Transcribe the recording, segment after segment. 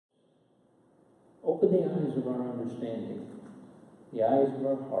Open the eyes of our understanding, the eyes of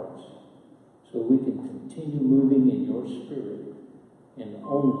our hearts, so we can continue moving in your Spirit and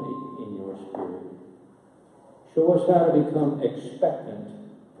only in your Spirit. Show us how to become expectant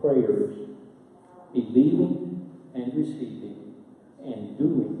prayers, believing and receiving and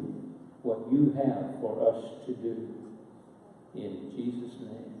doing what you have for us to do. In Jesus'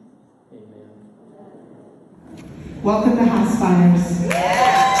 name, amen. Welcome to House Fires.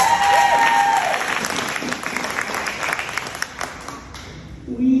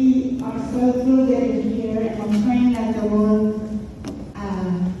 We are so thrilled that you're here, and I'm praying that the Lord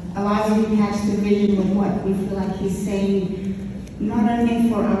allows you to catch the vision of what we feel like He's saying, not only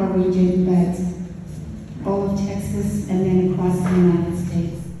for our region, but all of Texas and then across the United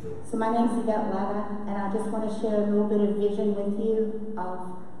States. So my name's Yvette Laga, and I just want to share a little bit of vision with you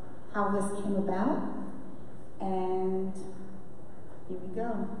of how this came about. And here we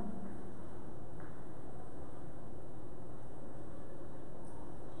go.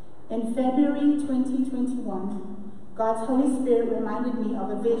 In February 2021, God's Holy Spirit reminded me of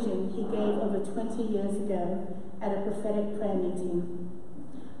a vision He gave over 20 years ago at a prophetic prayer meeting.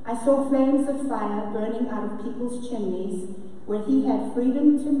 I saw flames of fire burning out of people's chimneys where He had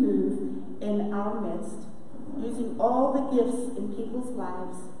freedom to move in our midst, using all the gifts in people's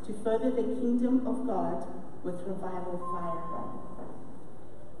lives to further the kingdom of God with revival fire.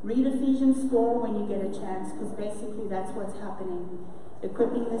 Read Ephesians 4 when you get a chance, because basically that's what's happening.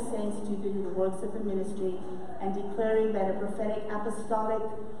 Equipping the saints to do the works of the ministry and declaring that a prophetic apostolic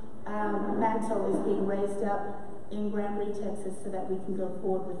mantle is being raised up in Granbury, Texas, so that we can go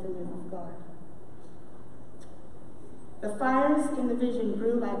forward with the move of God. The fires in the vision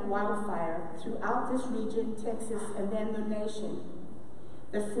grew like wildfire throughout this region, Texas, and then the nation.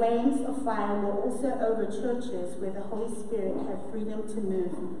 The flames of fire were also over churches where the Holy Spirit had freedom to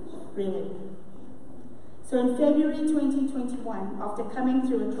move freely. So in February 2021, after coming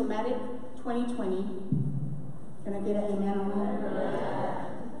through a traumatic 2020, can I get an amen on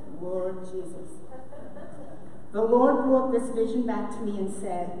that? Lord Jesus. The Lord brought this vision back to me and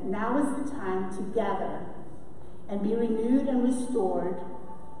said, now is the time to gather and be renewed and restored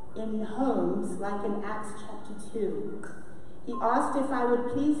in homes like in Acts chapter 2. He asked if I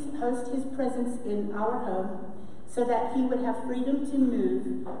would please host His presence in our home so that He would have freedom to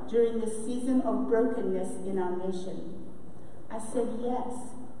move during this season of brokenness in our nation. I said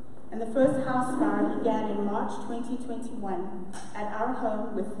yes. And the first house fire began in March 2021 at our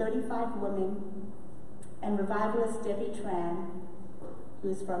home with 35 women and revivalist Debbie Tran, who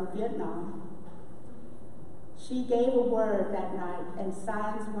is from Vietnam. She gave a word that night, and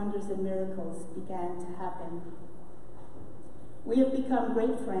signs, wonders, and miracles began to happen. We have become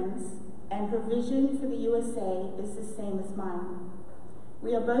great friends, and her vision for the USA is the same as mine.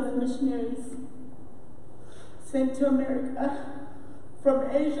 We are both missionaries sent to America from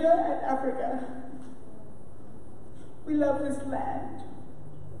Asia and Africa. We love this land,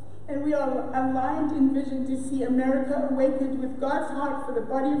 and we are aligned in vision to see America awakened with God's heart for the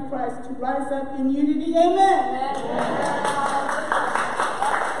body of Christ to rise up in unity. Amen.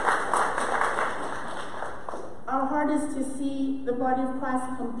 Our heart is to see the body of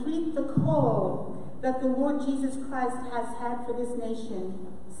Christ complete the call that the Lord Jesus Christ has had for this nation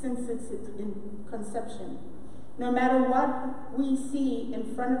since its conception. No matter what we see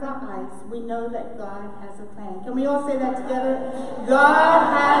in front of our eyes, we know that God has a plan. Can we all say that together?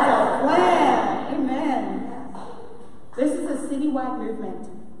 God has a plan. Amen. This is a citywide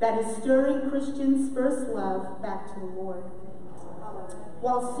movement that is stirring Christians' first love back to the Lord,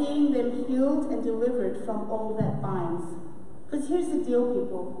 while seeing them healed and delivered from all that binds. Because here's the deal,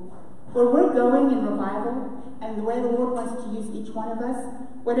 people. Where we're going in revival, and the way the Lord wants to use each one of us,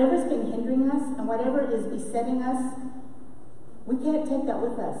 whatever's been hindering us and whatever is besetting us, we can't take that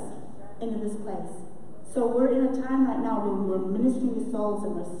with us into this place. So we're in a time right now where we're ministering to souls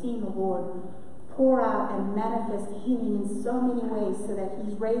and we're seeing the Lord pour out and manifest healing in so many ways, so that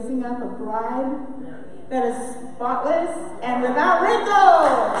He's raising up a bride that is spotless and without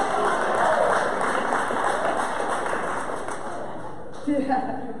wrinkle.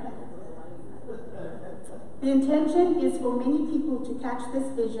 The intention is for many people to catch this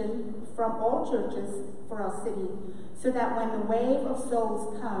vision from all churches for our city, so that when the wave of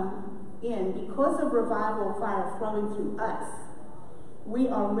souls come in, because of revival fire flowing through us, we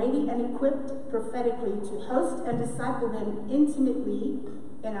are ready and equipped prophetically to host and disciple them intimately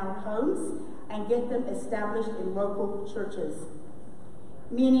in our homes and get them established in local churches,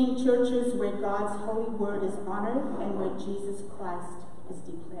 meaning churches where God's holy word is honored and where Jesus Christ is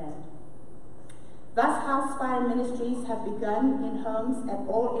declared. Thus, House Fire Ministries have begun in homes at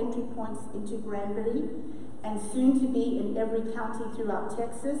all entry points into Granbury, and soon to be in every county throughout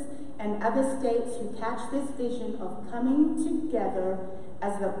Texas and other states who catch this vision of coming together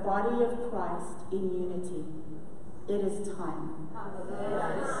as the body of Christ in unity. It is time.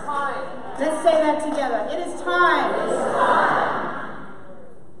 It is time. Let's say that together. It is time. It is time.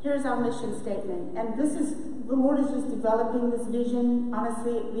 Here's our mission statement. And this is, the Lord is just developing this vision.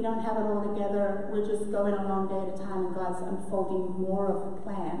 Honestly, we don't have it all together. We're just going along day at a time, and God's unfolding more of the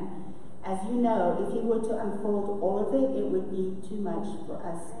plan. As you know, if He were to unfold all of it, it would be too much for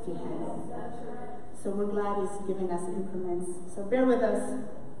us to handle. So we're glad He's giving us increments. So bear with us.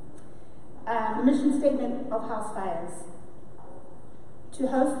 The mission statement of House Fires. To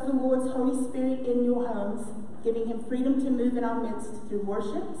host the Lord's Holy Spirit in your homes, giving Him freedom to move in our midst through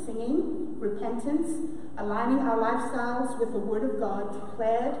worship, singing, repentance, aligning our lifestyles with the Word of God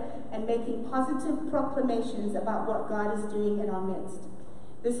declared, and making positive proclamations about what God is doing in our midst.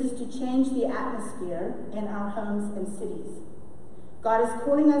 This is to change the atmosphere in our homes and cities. God is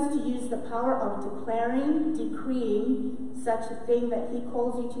calling us to use the power of declaring, decreeing such a thing that He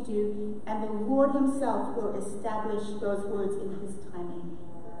calls you to do, and the Lord Himself will establish those words in His timing.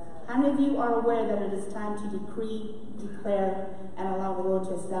 How many of you are aware that it is time to decree, declare, and allow the Lord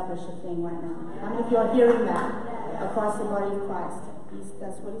to establish a thing right now? How many of you are hearing that across the body of Christ?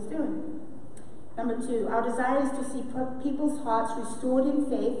 That's what He's doing. Number 2, our desire is to see people's hearts restored in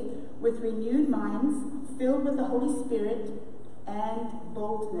faith with renewed minds, filled with the Holy Spirit and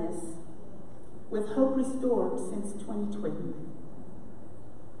boldness, with hope restored since 2020.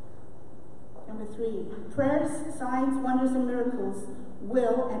 Number 3, prayers, signs, wonders, and miracles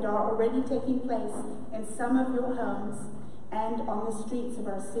will and are already taking place in some of your homes and on the streets of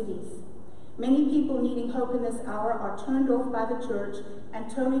our cities. Many people needing hope in this hour are turned off by the church and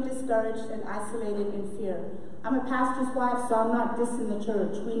totally discouraged and isolated in fear. I'm a pastor's wife, so I'm not dissing the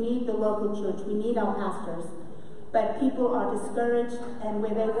church. We need the local church. We need our pastors. But people are discouraged, and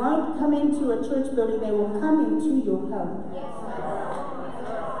where they won't come into a church building, they will come into your home. Yes.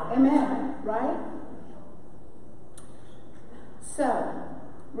 Amen. Right? So,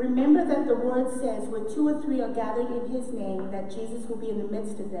 remember that the Word says, where 2 or 3 are gathered in His name, that Jesus will be in the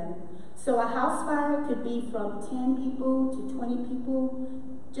midst of them. So a house fire could be from 10 people to 20 people,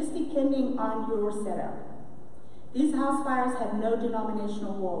 just depending on your setup. These house fires have no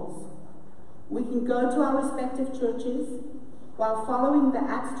denominational walls. We can go to our respective churches while following the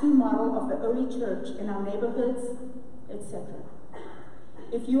Acts 2 model of the early church in our neighborhoods, etc.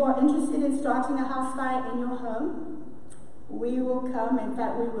 If you are interested in starting a house fire in your home, we will come. In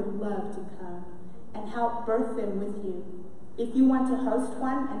fact, we would love to come and help birth them with you. If you want to host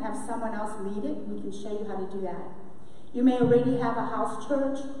one and have someone else lead it, we can show you how to do that. You may already have a house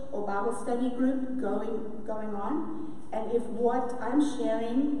church or Bible study group going on, and if what I'm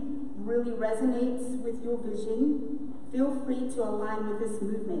sharing really resonates with your vision, feel free to align with this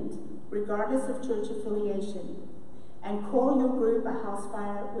movement, regardless of church affiliation, and call your group a house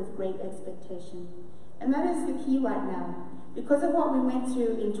fire with great expectation. And that is the key right now. Because of what we went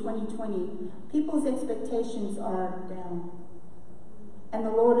through in 2020, people's expectations are down. And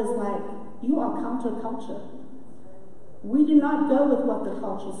the Lord is like, you are counterculture. We do not go with what the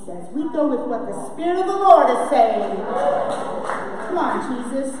culture says. We go with what the Spirit of the Lord is saying. Come on,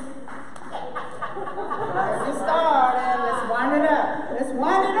 Jesus. Let's get started. Let's wind it up. Let's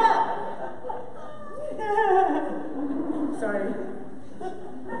wind it up. Sorry.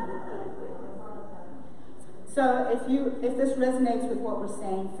 So if this resonates with what we're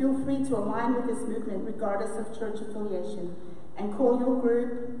saying, feel free to align with this movement regardless of church affiliation, and call your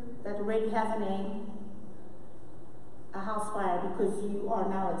group that already has a name a house fire, because you are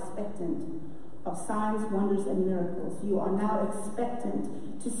now expectant of signs, wonders, and miracles. You are now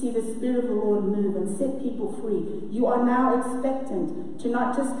expectant to see the Spirit of the Lord move and set people free. You are now expectant to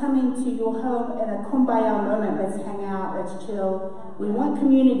not just come into your home in a kumbaya moment, let's hang out, let's chill. We want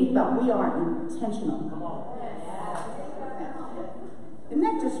community, but we are intentional. Isn't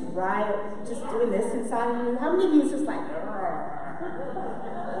that just right? Just doing this inside of you? How many of you is just like,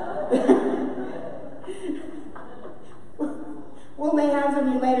 we'll lay hands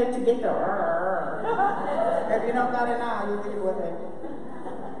on you later to get the if you don't got it now, you deal with it.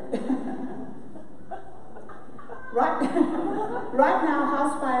 Right now,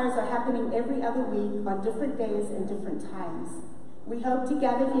 house fires are happening every other week on different days and different times. We hope to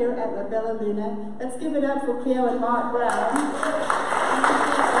gather here at La Bella Luna. Let's give it up for Cleo and Mark Brown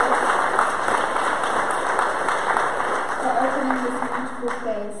for opening this beautiful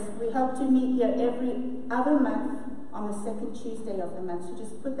place. We hope to meet here every other month on the second Tuesday of the month. So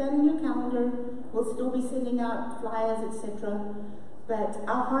just put that in your calendar. We'll still be sending out flyers, etc. But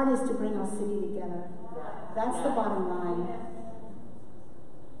our heart is to bring our city together. That's the bottom line.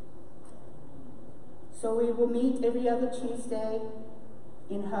 So we will meet every other Tuesday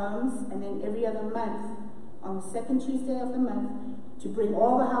in homes, and then every other month on the second Tuesday of the month to bring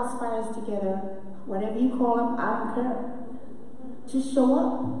all the house fires together, whatever you call them, I don't care. Just show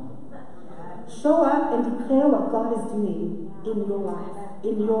up. Show up and declare what God is doing in your life,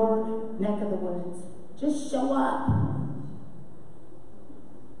 in your neck of the woods. Just show up.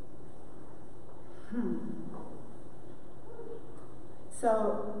 So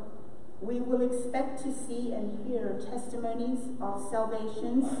we will expect to see and hear testimonies of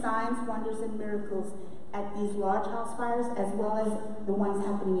salvation, signs, wonders, and miracles at these large house fires, as well as the ones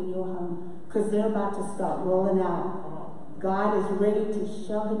happening in your home, because they're about to start rolling out. God is ready to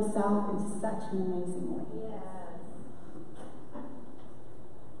show himself in such an amazing way.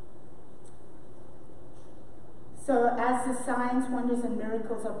 So as the signs, wonders, and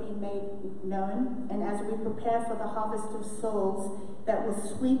miracles are being made known, and as we prepare for the harvest of souls that will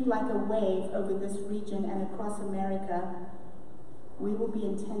sweep like a wave over this region and across America, we will be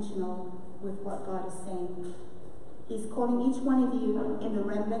intentional with what God is saying. He's calling each one of you in the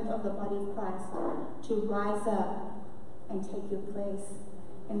remnant of the body of Christ to rise up and take your place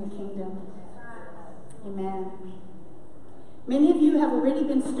in the kingdom. Amen. Many of you have already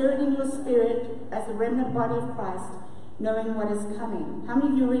been stirred in your spirit as the remnant body of Christ, knowing what is coming. How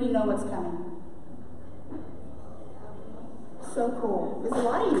many of you already know what's coming? So cool. There's a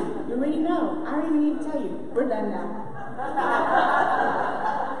lot of you. You already know. I don't even need to tell you. We're done now.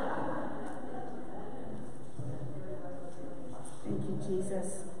 Thank you, Jesus.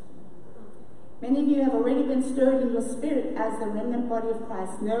 Many of you have already been stirred in your spirit as the remnant body of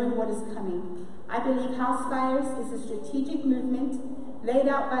Christ, knowing what is coming. I believe House Fires is a strategic movement laid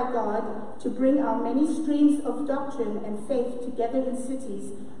out by God to bring our many streams of doctrine and faith together in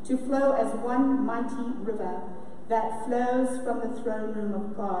cities to flow as one mighty river that flows from the throne room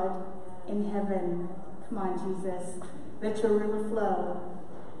of God in heaven. Come on, Jesus. Let your river flow.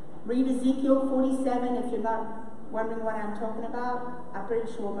 Read Ezekiel 47 if you're not wondering what I'm talking about. I'm pretty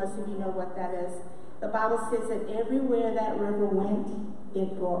sure most of you know what that is. The Bible says that everywhere that river went,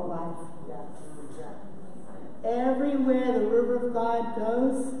 it brought life. Everywhere the river of God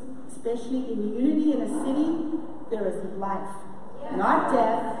goes, especially in unity in a city, there is life. Not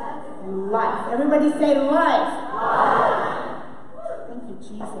death, life. Everybody say life. Thank you,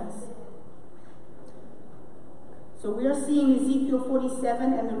 Jesus. So we are seeing Ezekiel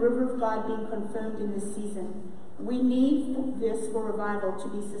 47 and the river of God being confirmed in this season. We need this for revival to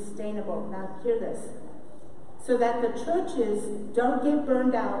be sustainable. Now hear this. So that the churches don't get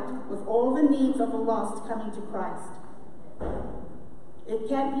burned out with all the needs of the lost coming to Christ. It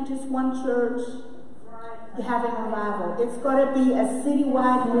can't be just one church having a revival. It's got to be a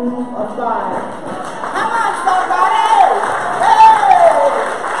citywide move of God. Come on, somebody! Hey!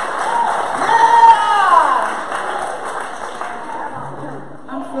 Yeah!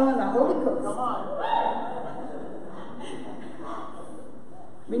 I'm feeling the Holy Ghost. Come on.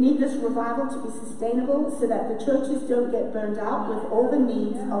 We need this revival to be sustainable so that the churches don't get burned out with all the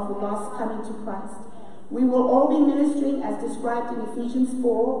needs of the lost coming to Christ. We will all be ministering as described in Ephesians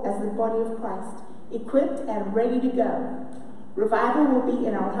 4 as the body of Christ, equipped and ready to go. Revival will be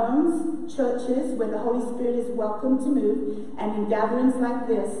in our homes, churches where the Holy Spirit is welcome to move, and in gatherings like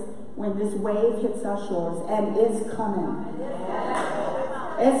this when this wave hits our shores. And it's coming.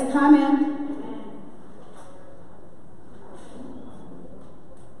 It's coming.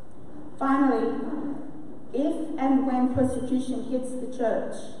 Finally, if and when persecution hits the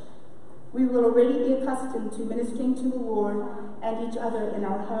church, we will already be accustomed to ministering to the Lord and each other in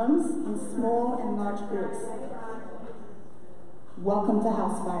our homes, in small and large groups. Welcome to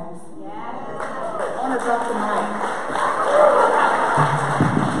House Fires. I want to drop the mic.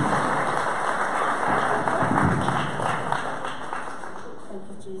 Thank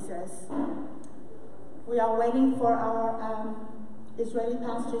you, Jesus. We are waiting for our Israeli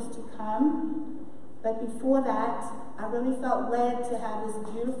pastors to come, but before that, I really felt led to have this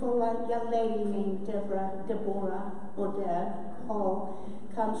beautiful young lady named Deborah Hall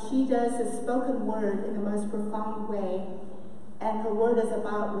come. She does a spoken word in the most profound way, and her word is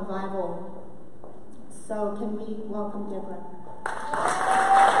about revival. So can we welcome Deborah?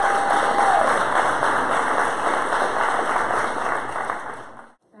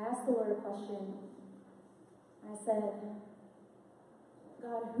 I asked the Lord a question. I said,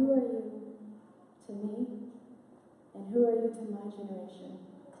 God, who are you to me, and who are you to my generation?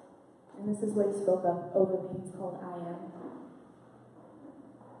 And this is what he spoke up over me. It's called I Am.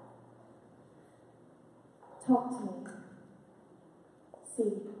 Talk to me.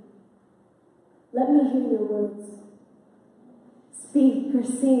 See. Let me hear your words. Speak or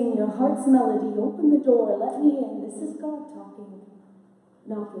sing your heart's melody. Open the door. Let me in. This is God talking,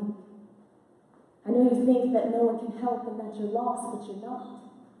 knocking. I know you think that no one can help and that you're lost, but you're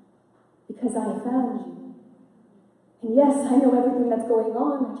not. Because I found you. And yes, I know everything that's going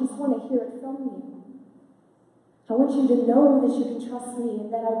on. I just want to hear it from you. I want you to know that you can trust me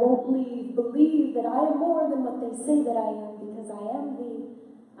and that I won't leave. Believe that I am more than what they say that I am, because I am the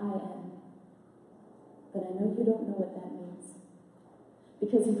I am. But I know you don't know what that means.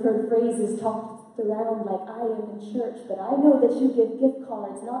 Because you've heard phrases tossed around like I am in church, but I know that you give gift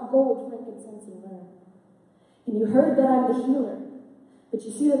cards, not gold, frankincense, and myrrh. And you heard that I'm the healer, but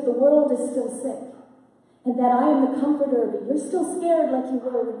you see that the world is still sick, and that I am the comforter, but you're still scared like you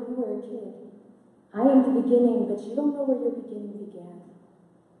were when you were a kid. I am the beginning, but you don't know where your beginning began.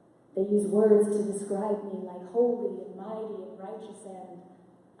 They use words to describe me like holy and mighty and righteous, and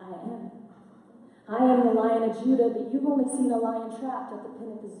I am. I am the Lion of Judah, but you've only seen a lion trapped at the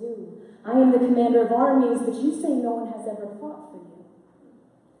pen at the zoo. I am the commander of armies, but you say no one has ever fought for you.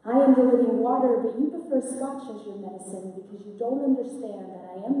 I am the living water, but you prefer scotch as your medicine because you don't understand that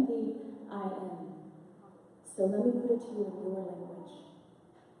I am the I am. So let me put it to you in your language.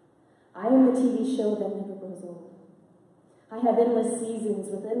 I am the TV show that never grows old. I have endless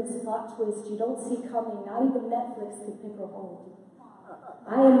seasons with endless plot twists you don't see coming. Not even Netflix could pick or hold.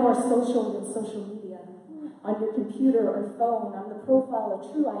 I am more social than social media. On your computer or phone, I'm the profile of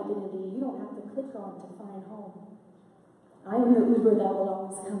true identity you don't have to click on to find home. I am the Uber that will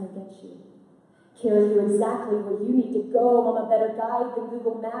always come and get you. Carry you exactly where you need to go. I'm a better guide than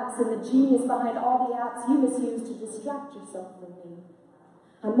Google Maps and the genius behind all the apps you misuse to distract yourself from me.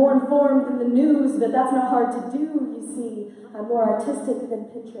 I'm more informed than the news, but that's not hard to do, you see. I'm more artistic than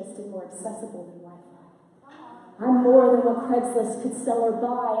Pinterest and more accessible than Wi-Fi. I'm more than what Craigslist could sell or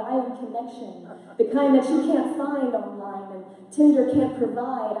buy. I am connection, the kind that you can't find online and Tinder can't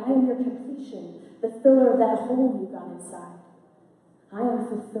provide. I am your completion, the filler of that hole you got inside. I am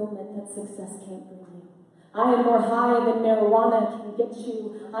fulfillment that success can't bring you. I am more high than marijuana can get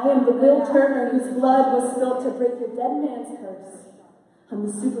you. I am the Will Turner whose blood was spilled to break your dead man's curse. I'm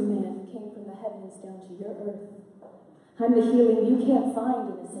the Superman who came from the heavens down to your earth. I'm the healing you can't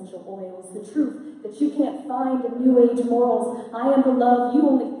find in essential oils, the truth that you can't find in New Age morals. I am the love you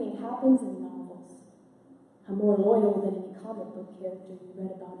only think happens in novels. I'm more loyal than any comic book character you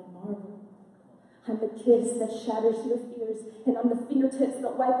read about in Marvel. I'm the kiss that shatters your fears, and I'm the fingertips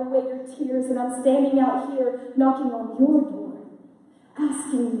that wipe away your tears, and I'm standing out here knocking on your door,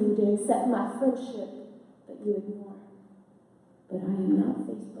 asking you to accept my friendship that you ignore. But I am not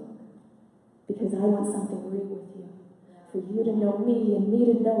Facebook, because I want something real with you. For you to know me and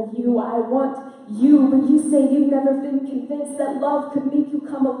me to know you. I want you, but you say you've never been convinced that love could make you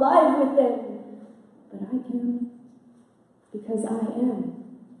come alive within. But I can, because I am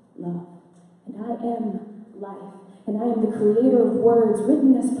love, and I am life, and I am the creator of words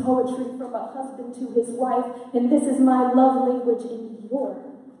written as poetry from a husband to his wife, and this is my love language in your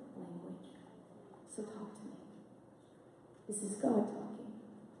language. So talk to me. This is God talking.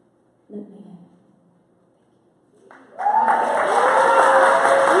 Let me in.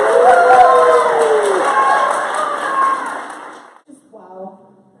 Wow.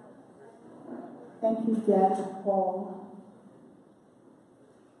 Thank you, Dad, Paul.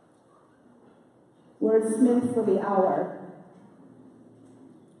 Wordsmith for the hour.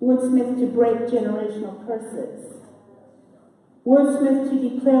 Wordsmith to break generational curses. Wordsmith to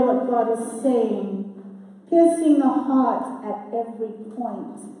declare what God is saying, piercing the heart at every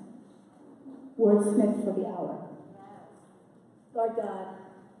point. Wordsmith for the hour. Lord God,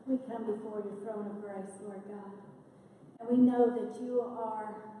 we come before your throne of grace, Lord God, and we know that you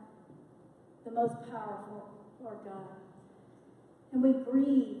are the most powerful, Lord God. And we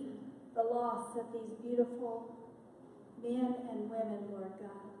grieve the loss of these beautiful men and women, Lord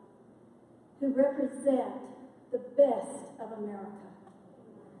God, who represent the best of America.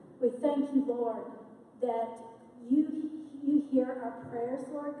 We thank you, Lord, that you hear our prayers,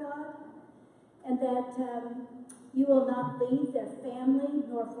 Lord God, and that you will not leave their family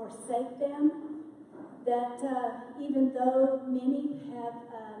nor forsake them, that even though many have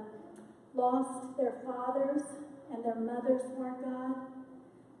lost their fathers and their mothers, Lord God,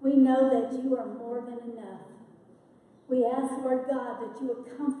 we know that you are more than enough. We ask, Lord God, that you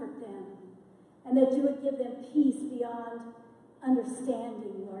would comfort them and that you would give them peace beyond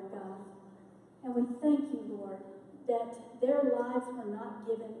understanding, Lord God. And we thank you, Lord, that their lives were not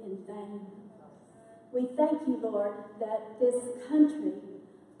given in vain. We thank you, Lord, that this country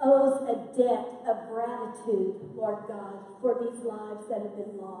owes a debt of gratitude, Lord God, for these lives that have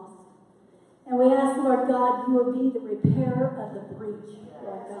been lost. And we ask, Lord God, you would be the repairer of the breach,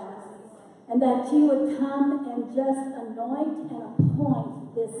 Lord God, and that you would come and just anoint and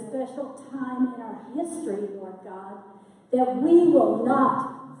appoint this special time in our history, Lord God, that we will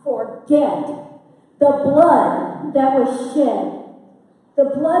not forget the blood that was shed,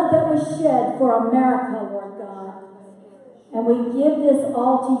 for America, Lord God. And we give this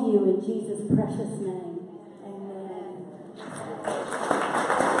all to you in Jesus' precious name. Amen.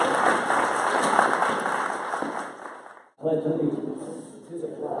 Pledge allegiance to the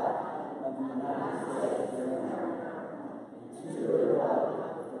flag of the United States of America and to the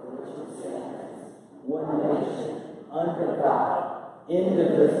republic for which it stands, one nation, under God,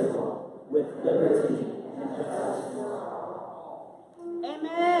 indivisible, with liberty and justice for all.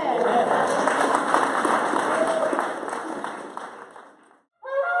 Amen.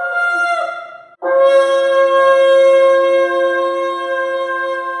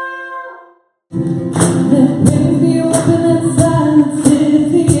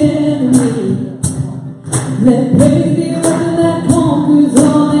 Let praise be a weapon that conquers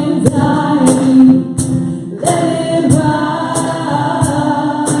all anxiety. Let it rise,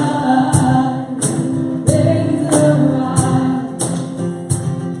 praise arise.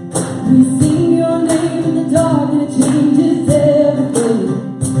 We sing your name in the dark and it changes everything.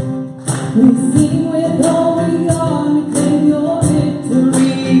 We sing with all we are and we claim your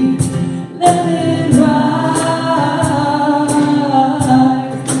victory. Let it rise,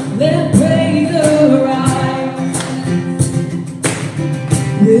 let praise arise.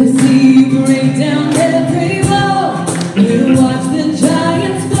 We'll see you break down every wall. We'll watch the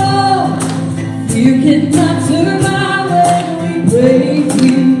giants fall. You cannot survive when we praise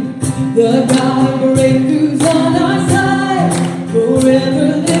you. The God of breakthroughs on our side. Forever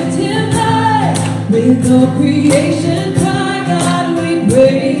lift him high. With all creation cry, God, we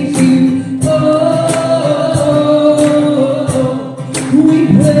praise you. Oh, we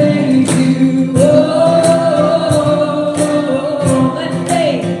praise you.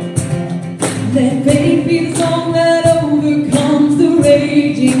 Let faith be the song that overcomes the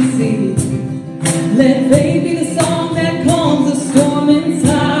raging sea. Let faith be the song that calms the storm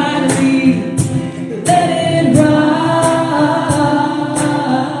inside of me. Let it rise.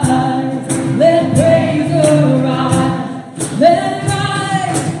 Let praise arise. Let it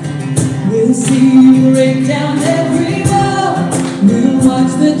rise. We'll see you break down every wall. We'll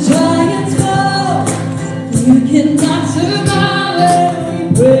watch the giants fall. You cannot survive when we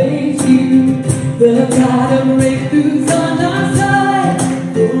praise you. The God of breakthroughs on our side,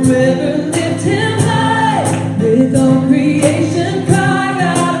 forever lift him high. With all creation cry,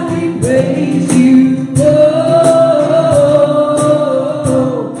 God, we praise you. Oh,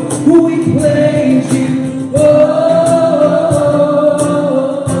 we praise you. Oh,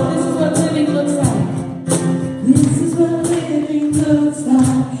 this is what living looks like. This is what living looks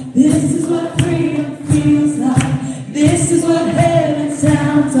like. This is what freedom feels like. This is what heaven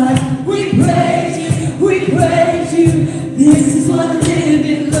sounds like. We praise you, we praise you. This is what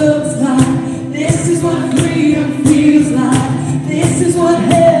living looks like. This is what freedom feels like. This is what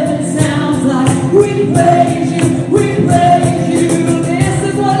heaven sounds like. We praise you, we praise you. This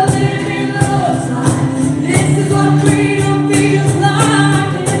is what living looks like. This is what freedom feels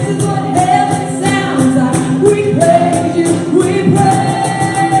like. This is what heaven sounds like. We praise you, we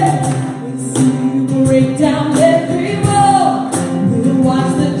praise. We see you break down every wall. We'll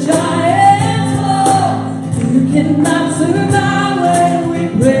watch the giants fall. You cannot survive when we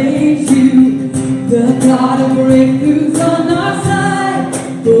praise you. The God of breakthroughs on our side.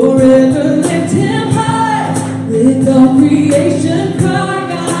 Forever lift him high. With all creation cry,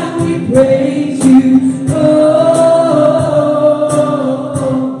 God, we praise you. Oh,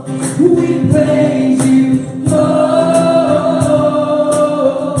 we praise you. Oh,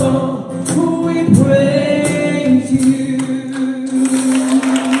 we praise you.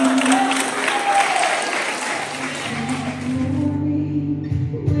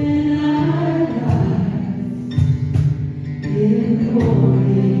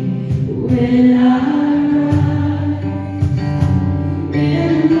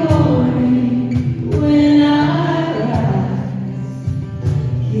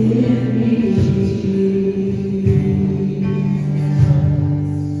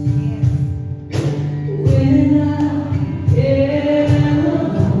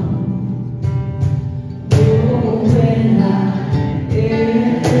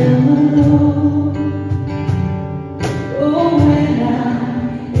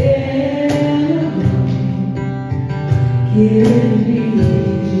 Give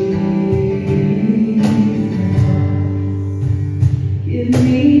me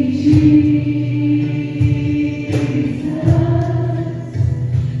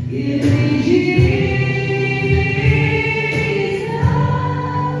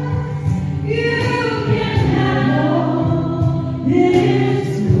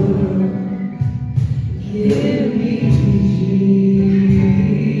Give me Jesus.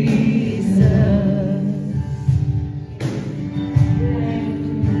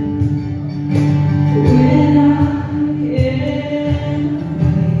 When I am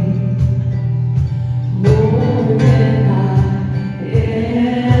afraid, oh, when I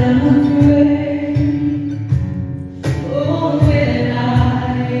am afraid, oh, when I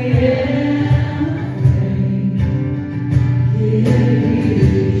am afraid, give me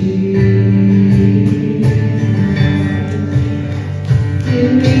Jesus.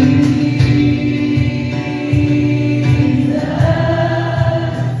 Give me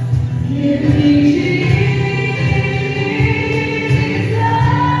Jesus. Give me Jesus.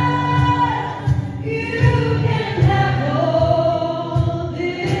 You can have all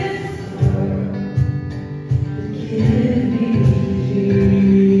this world. Give me Jesus.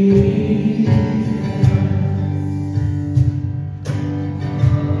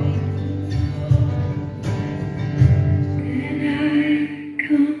 When I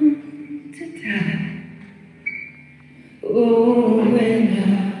come to die, oh, when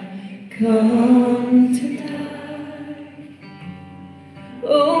I come to die,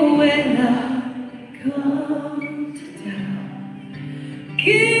 oh, when I come to die,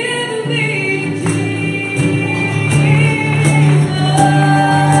 give me Jesus.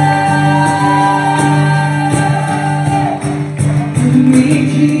 Give me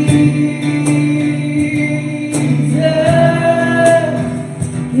Jesus.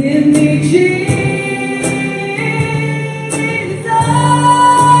 Give me Jesus.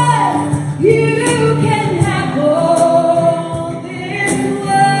 You can have all this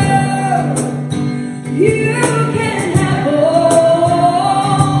world. You can have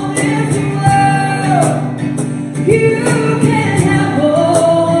all this world. You can have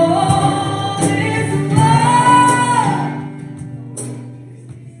all this world.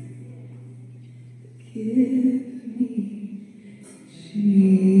 Give me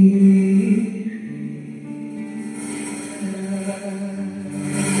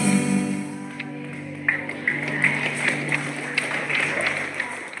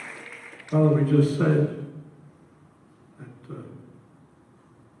Father, we just said that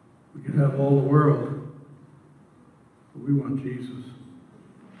we can have all the world, but we want Jesus.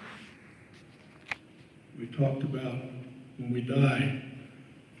 We talked about when we die,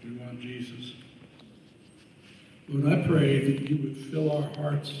 we want Jesus. Lord, I pray that you would fill our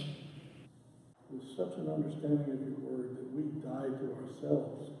hearts with such an understanding of your word that we die to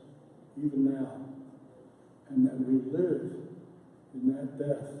ourselves, even now, and that we live in that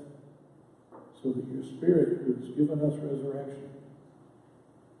death, so that your Spirit, who has given us resurrection,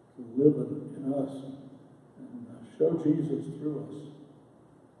 can live in us and show Jesus through us.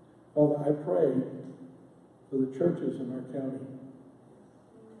 Father, I pray for the churches in our county,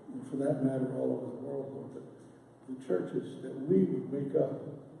 and for that matter all over the world, Lord, that the churches, that we would wake up.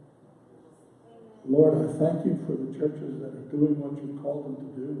 Lord, I thank you for the churches that are doing what you've called them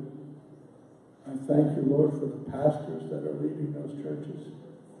to do. I thank you, Lord, for the pastors that are leading those churches.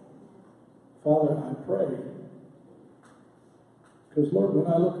 Father, I pray, because, Lord, when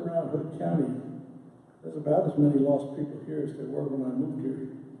I look around Hood County, there's about as many lost people here as there were when I moved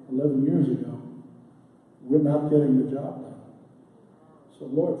here 11 years ago. We're not getting the job done. So,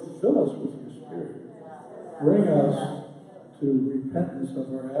 Lord, fill us with your Spirit. Bring us to repentance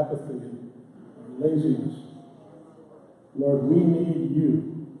of our apathy and our laziness. Lord, we need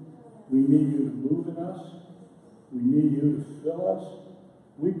you. We need you to move in us. We need you to fill us.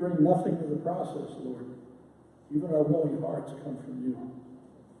 We bring nothing to the process, Lord. Even our willing hearts come from you.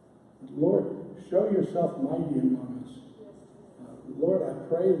 But Lord, show yourself mighty among us. Lord, I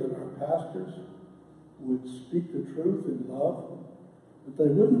pray that our pastors would speak the truth in love, but they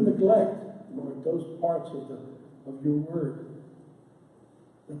wouldn't neglect, Lord, those parts of your word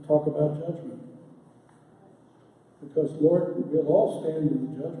that talk about judgment. Because, Lord, we'll all stand in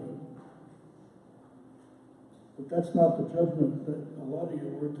the judgment. But that's not the judgment that a lot of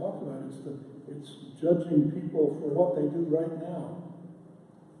your word talks about. It's judging people for what they do right now.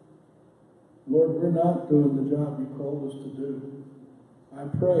 Lord, we're not doing the job you called us to do. I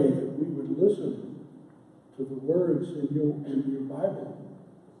pray that we would listen to the words in your Bible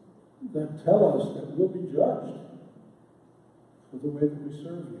that tell us that we'll be judged for the way that we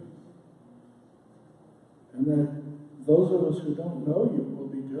serve you. And that those of us who don't know you will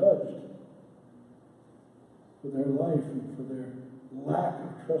be judged for their life and for their lack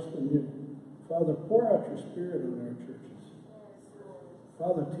of trust in you. Father, pour out your Spirit on our churches.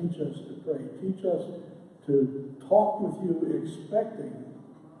 Father, teach us to pray. Teach us to talk with you expecting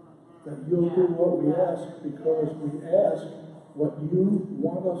that you'll do what we ask, because we ask what you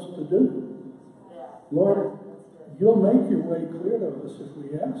want us to do. Lord, you'll make your way clear to us if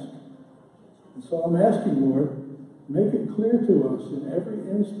we ask. And so I'm asking, Lord, make it clear to us in every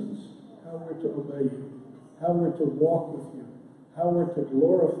instance how we're to obey you, how we're to walk with you, how we're to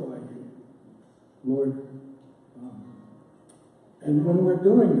glorify you, Lord. And when we're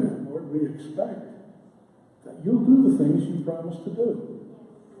doing that, Lord, we expect that you'll do the things you promised to do,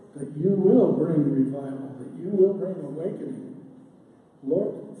 that you will bring revival, that you will bring awakening.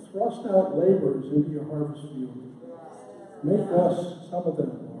 Lord, thrust out laborers into your harvest field. Make us some of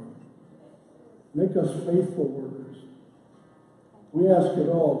them, Lord. Make us faithful workers. We ask it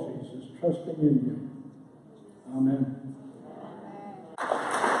all, Jesus, trusting in you. Amen.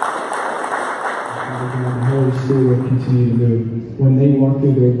 The Holy Spirit would continue to move. When they walk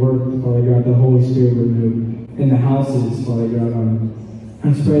through their work, Father God, the Holy Spirit would move. In the houses, Father God, I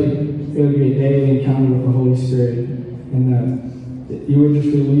just pray it would be a daily encounter with the Holy Spirit, and that you would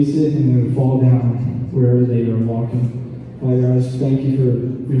just release it and it would fall down wherever they are walking. Father God, I just thank you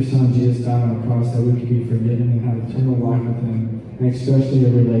for your Son Jesus dying on the cross, that we could be forgiven and have eternal life with him, and especially a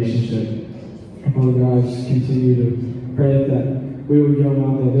relationship. And Father God, I just continue to pray that we would go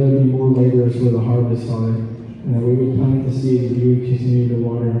out, that there would be more laborers for the harvest, Father, and that we would plant the seeds, and you would continue to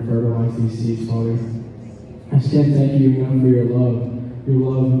water and fertilize these seeds, Father. I just can't thank you enough for your love. Your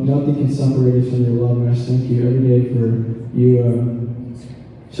love, nothing can separate us from your love, and I just thank you every day for you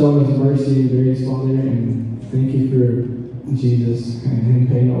showing us mercy and grace, Father, and thank you for Jesus and him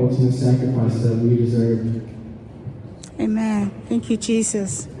paying the ultimate sacrifice that we deserve. Amen. Thank you,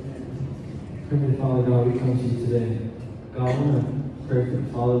 Jesus. Heavenly Father, God, we come to you today. God, I want to pray for the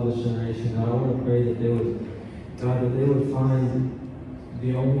fatherless generation. God, I want to pray that they would find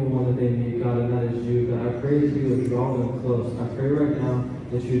the only one that they need, God, and that is you. God, I pray that you would draw them close. I pray right now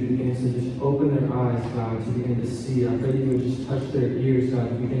that you would begin to just open their eyes, God, to begin to see. I pray that you would just touch their ears, God,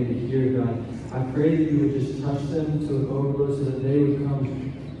 to begin to hear, God. I pray that you would just touch them to an overload so that they would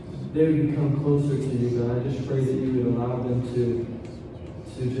become closer to you, God. I just pray that you would allow them to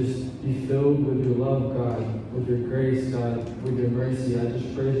just be filled with your love, God, with your grace, God, with your mercy. I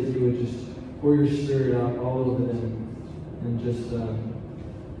just pray that you would just pour your Spirit out all over them and just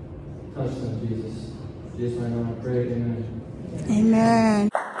touch them, Jesus. In Jesus' name I pray, amen. Amen.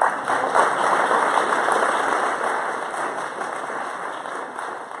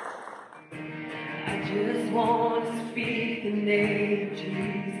 I just want to speak the name of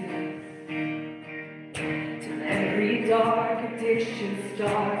Jesus till every dark addiction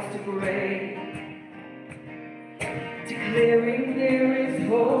starts to break, declaring there is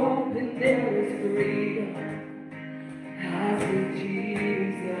hope and there is freedom. I say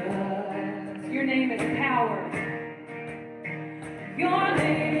Jesus, your name is power. Your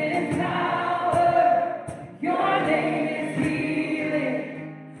name is power. Your name is healing.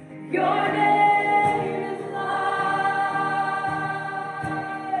 Your name is life.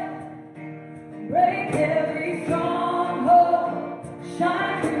 Break every stronghold.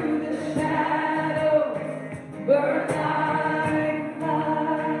 Shine through the shadows. Burn like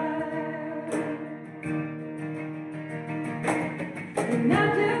fire. And I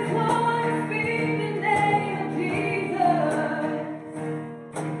just want to speak the name of Jesus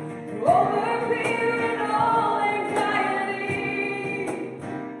over fear and all anxiety,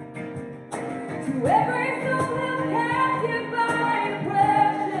 to every soul held captive by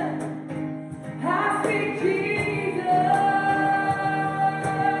oppression. I speak Jesus.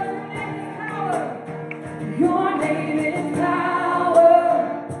 Your name is power.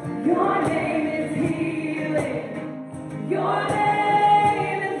 Your name is healing. Your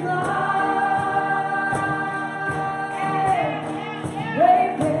name is life.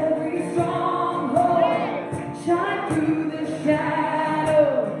 Break every stronghold. Shine through the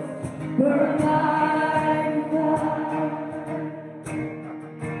shadows. Burn like fire.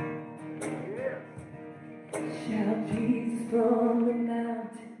 Shout Jesus from the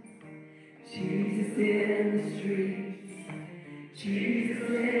mountains. Jesus in the streets, Jesus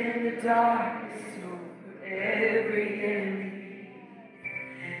in the darkness over every enemy.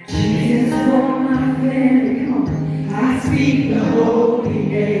 Jesus for my family, come on. I speak the holy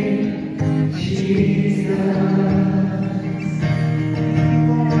name, Jesus.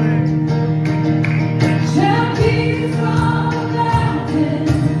 Shout Jesus from the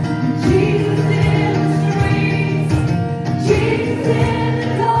mountains, Jesus in the streets, Jesus in the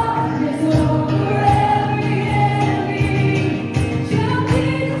darkness over every enemy. Shout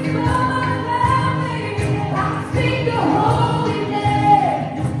Jesus from my family. I speak the holy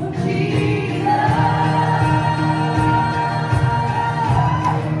name of Jesus.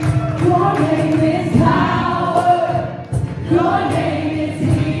 Your name is power. Your name is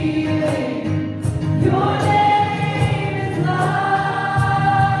healing. Your name is light.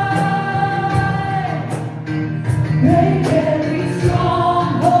 Break every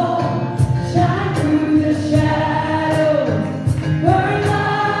stronghold, shine through the shadows, burn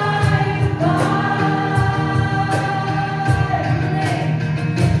like fire.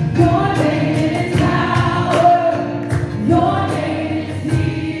 Your name is power, your name is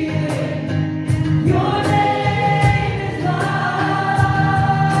healing, your name is light.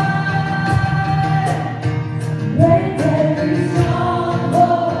 Break every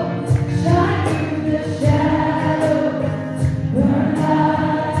stronghold, shine through the shadows, burn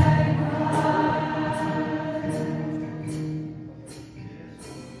like fire.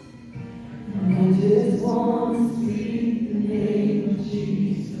 I just want to speak the name of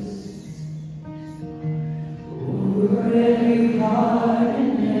Jesus over every heart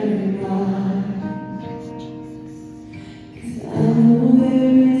and every mind. 'Cause I know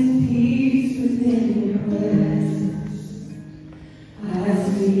there is peace within your presence. I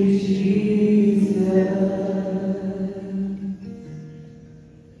speak Jesus.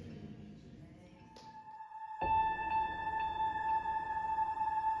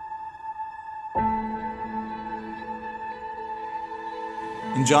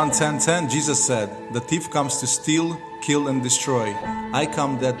 In John 10:10, Jesus said, "The thief comes to steal, kill, and destroy. I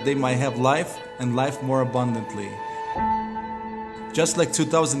come that they might have life and life more abundantly." Just like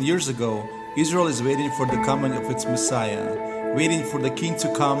 2,000 years ago, Israel is waiting for the coming of its Messiah, waiting for the King to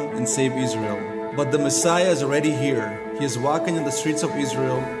come and save Israel. But the Messiah is already here. He is walking in the streets of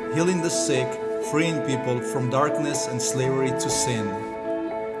Israel, healing the sick, freeing people from darkness and slavery to sin,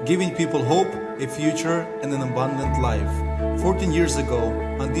 giving people hope, a future, and an abundant life. 14 years ago,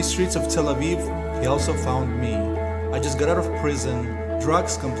 on these streets of Tel Aviv, he also found me. I just got out of prison.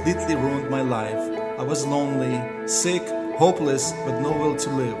 Drugs completely ruined my life. I was lonely, sick, hopeless, with no will to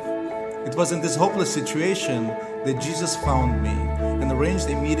live. It was in this hopeless situation that Jesus found me and arranged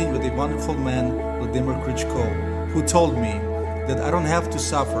a meeting with a wonderful man, Vladimir Krichko, who told me that I don't have to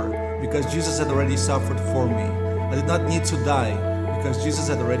suffer because Jesus had already suffered for me. I did not need to die because Jesus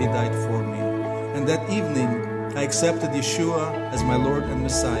had already died for me. And that evening, I accepted Yeshua as my Lord and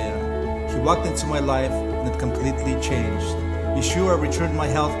Messiah. He walked into my life and it completely changed. Yeshua returned my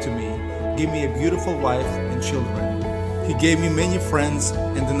health to me, gave me a beautiful wife and children. He gave me many friends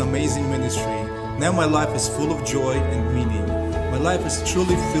and an amazing ministry. Now my life is full of joy and meaning. My life is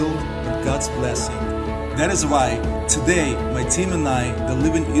truly filled with God's blessing. That is why today my team and I, the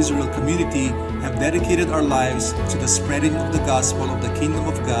Live in Israel community, have dedicated our lives to the spreading of the gospel of the kingdom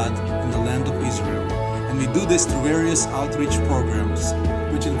of God in the land of Israel. And we do this through various outreach programs,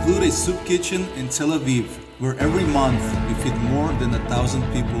 which include a soup kitchen in Tel Aviv, where every month we feed more than 1,000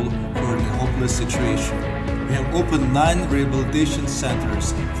 people who are in a hopeless situation. We have opened 9 rehabilitation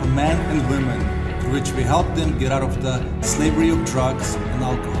centers for men and women, through which we help them get out of the slavery of drugs and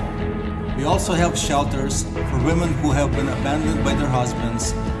alcohol. We also have shelters for women who have been abandoned by their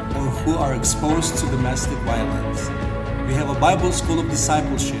husbands or who are exposed to domestic violence. We have a Bible school of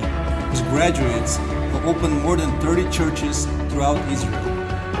discipleship, whose graduates have opened more than 30 churches throughout Israel.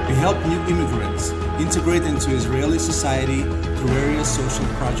 We help new immigrants integrate into Israeli society through various social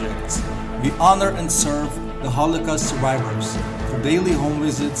projects. We honor and serve the Holocaust survivors through daily home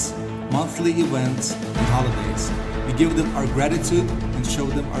visits, monthly events, and holidays. We give them our gratitude and show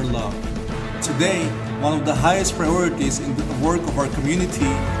them our love. Today, one of the highest priorities in the work of our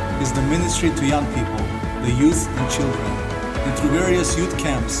community is the ministry to young people, the youth and children. And through various youth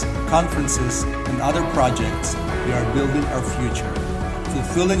camps, conferences, and other projects, we are building our future,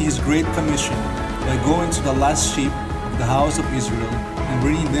 fulfilling His Great Commission by going to the last sheep of the house of Israel and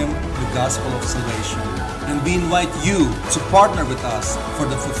bringing them the gospel of salvation. And we invite you to partner with us for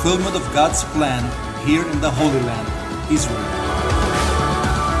the fulfillment of God's plan here in the Holy Land, Israel.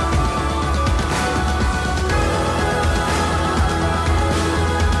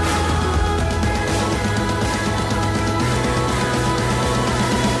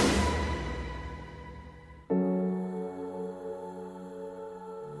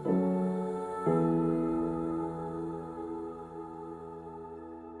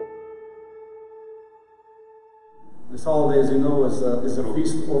 This holiday, as you know, is a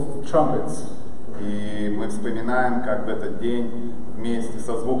feast of trumpets. И мы вспоминаем, как в этот день вместе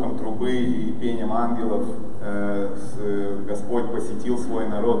со звуком трубы и пением ангелов Господь посетил свой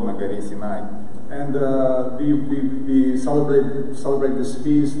народ на горе Синай. And we celebrate this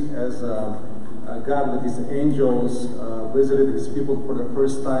feast as God with His angels visited His people for the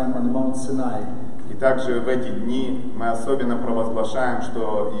first time on the Mount Sinai. И также в эти дни мы особенно провозглашаем,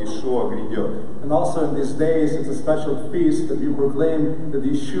 что Иешуа грядет. And also in these days, it's a special feast that we proclaim that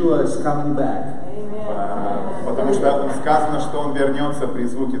Yeshua is coming back. Amen. Потому что сказано, что он вернется при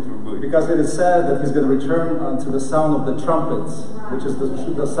звуке трубы. Because it is said that he's going to return unto the sound of the trumpets, which is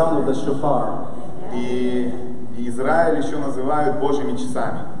the sound of the shofar. И Израиль еще называют Божьими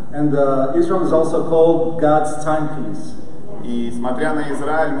часами. And Israel is also called God's timepiece. И смотря на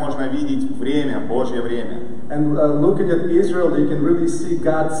Израиль, можно видеть время, Божье время. And looking at Israel, you can really see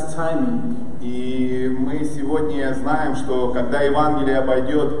God's timing. И мы сегодня знаем, что когда Евангелие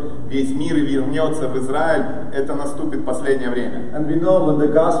обойдет весь мир и вернется в Израиль, это наступит последнее время. And we know when the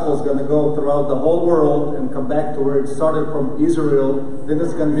gospel is going to go throughout the whole world and come back to where it started from Israel, then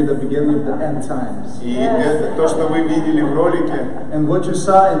it's going to be the beginning of the end times. И это, то, что вы видели в ролике, and what you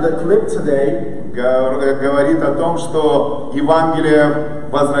saw in the clip today, говорит о том, что Евангелие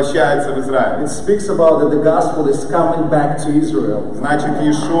возвращается в Израиль. It speaks about that the gospel is coming back to Israel. Значит,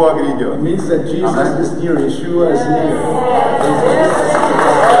 Иешуа грядет. It means that Jesus is near. Yeshua is near.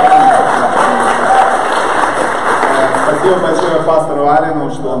 Спасибо большое пастору Аллену,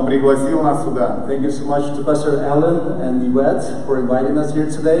 что он пригласил нас сюда. Thank you so much to Pastor Allen and Yvette for inviting us here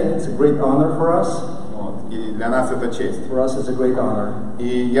today. It's a great honor for us. И для нас это честь. For us, it's a great honor. И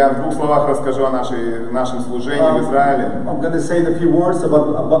я в двух словах расскажу о нашем служении в Израиле. I'm going to say a few words about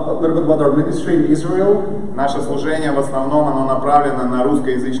a little bit about our ministry in Israel. Наше служение в основном оно направлено на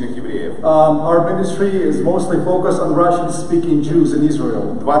русскоязычных евреев. Our ministry is mostly focused on Russian-speaking Jews in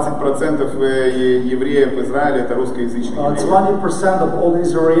Israel. 20% евреев в Израиле это русскоязычные евреи. 20% of all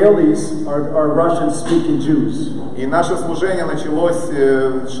Israelis are Russian-speaking Jews. И наше служение началось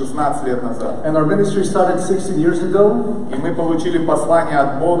 16 лет назад. And our ministry started 16 years ago. И мы получили послание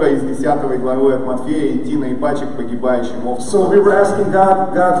от Бога из 10 главы от Матфея идти наибаче к погибающим овцам. So we were asking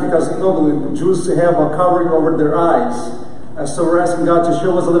God, because you know the Jews have a covering over their eyes. So we're asking God to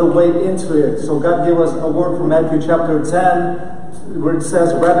show us a little way into it. So God gave us a word from Matthew chapter 10, where it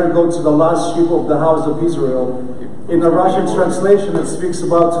says, rather go to the lost sheep of the house of Israel. In the Russian translation, it speaks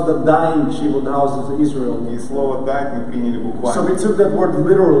about the dying sheep of the house of Israel. И слово «дать» мы приняли буквально. So we took that word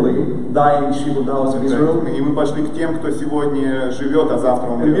literally, dying sheep of the house of Israel. И мы пошли к тем, кто сегодня живет, а завтра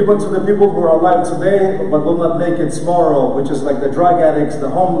And we умрет. went to the people who are alive today, but will not make it tomorrow, which is like the drug addicts, the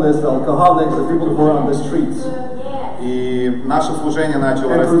homeless, the alcoholics, the people who are on the streets. И наше служение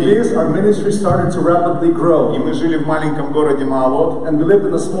начало And through расти. this, our ministry started to rapidly grow. И мы жили в маленьком городе Маалот. And we lived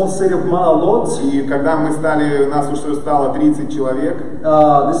in a small city of Maalot. И когда мы стали, нас уже стало 30 человек.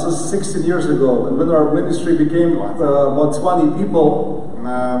 This was 16 years ago. And when our ministry became about 20 people,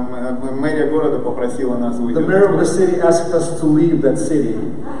 мэрия города попросила нас уйти. the mayor of the city asked us to leave that city.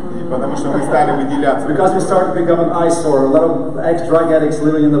 Потому что мы стали выделяться. Because we started to become an eyesore. A lot of ex-drug addicts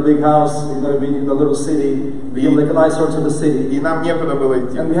living in a big house, in a little city, became like an eyesore to the city. И нам некуда было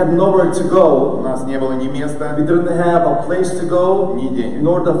идти. And we had nowhere to go. У нас не было ни места, We didn't have a place to go, ни денег.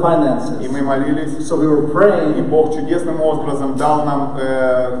 nor the finances. И мы молились. So we were И praying. Бог чудесным образом дал нам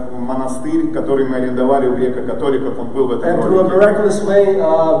монастырь, который мы арендовали у греко-католиков. Он был в этом And through a городе. miraculous way,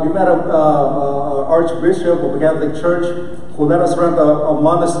 we met an archbishop of a Catholic church who let us rent a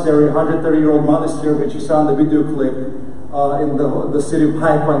monastery, a 130-year-old monastery, which you saw in the video clip, in the city of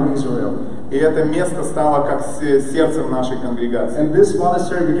Haifa in Israel. И это место стало как сердцем нашей конгрегации. And this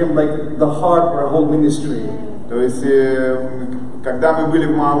monastery became like the heart of our whole ministry. То есть, когда мы были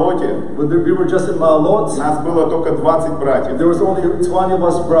в Маалоте, When we were just in Maalot, нас было только 20 братьев. there was only 20 of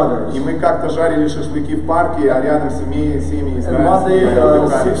us brothers. И мы как-то жарили шашлыки в парке, а рядом семьи And one day,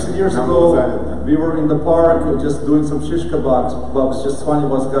 израильские. 16 years Нам было ago, залито. we were in the park just doing some shish kebabs, just 20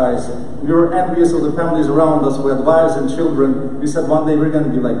 of us guys. We were envious of the families around us. We had wives and children. We said one day we're going to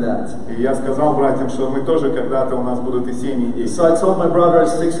be like that. И я сказал братьям, что мы тоже когда-то у нас будут и семьи, и дети. So I told my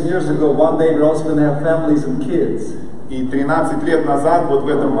brothers 16 years ago, one day we're also going to have families and kids. И 13 лет назад вот в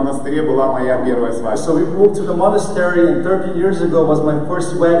этом монастыре была моя первая свадьба. So we moved to the monastery, and 13 years ago was my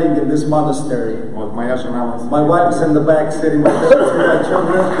first wedding in this monastery. Вот моя жена. My wife is in the back sitting with my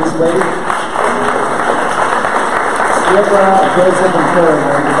children this way. Sierra, Joseph, and Karen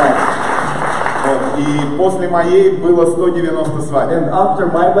are in the back. Вот. И после моей было 190 свадеб. And after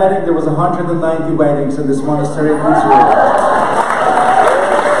my wedding, there was 190 weddings in this monastery in Israel.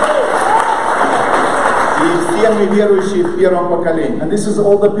 И все мы верующие в первом поколении. And this is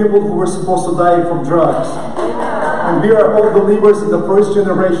all the people who were supposed to die from drugs. And we are all believers in the first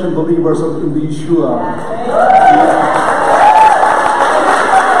generation believers in the Yeshua.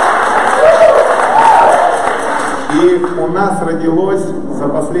 И у нас родилось, за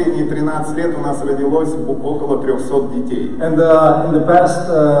последние 13 лет у нас родилось около 300 детей. And in the past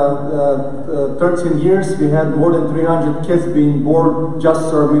 13 years, we had more than 300 kids being born just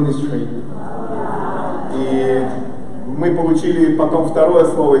to our ministry. И мы получили потом второе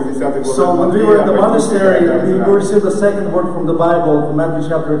слово из 10 главы. So when we were in the monastery, we received the second word from the Bible, from Matthew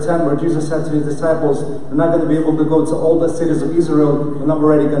chapter 10, where Jesus said to his disciples, "You're not going to be able to go to all the cities of Israel, and I'm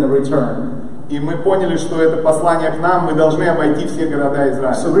already going to return." И мы поняли, что это послание к нам, мы должны обойти все города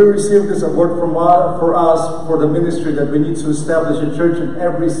Израиля. So we received this word from for us for the ministry that we need to establish a church in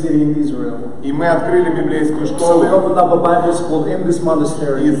every city in Israel. И мы открыли библейскую So школу. we opened up a Bible school in this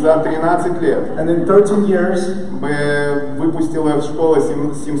monastery. И за 13 лет And in 13 years, выпустила школа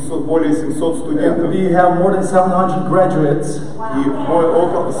более 700 and студентов. we have more than 700 graduates. И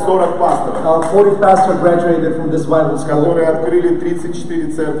около 40 пасторов, 40 pastors graduated from this Bible school. которые открыли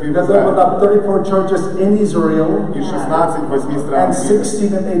 34 церкви в We have opened Израиле up 34 churches in Israel и 16 в 8 странах and мира.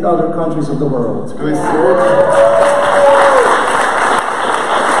 16 in 8 other countries of the world. То есть сегодня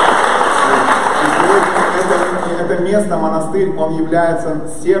это место, монастырь, он является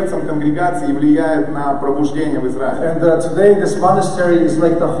сердцем конгрегации и влияет на пробуждение в Израиле. And today this monastery is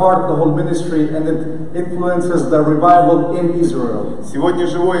like the heart of the whole ministry, and it influences the revival in Israel. Сегодня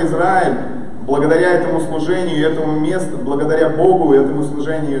живой Израиль, благодаря этому служению, этому месту, благодаря Богу, этому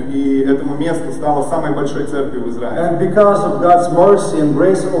служению и этому месту стало самой большой церковью в Израиле. And because of God's mercy and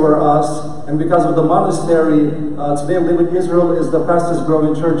grace over us, and because of the monastery, today Living Israel is the fastest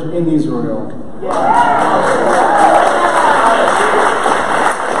growing church in Israel.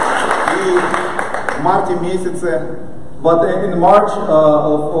 И в марте месяце But in March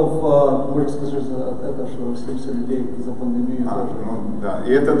мы расскажем это, что встретили людей за пандемию. да,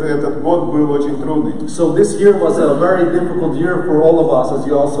 и этот год был очень трудный. So this year was a very difficult year for all of us, as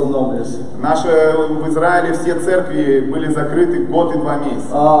you also know this. Наши в Израиле все церкви были закрыты год и 2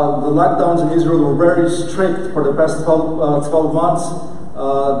 месяца. The lockdowns in Israel were very strict for the past 12 months.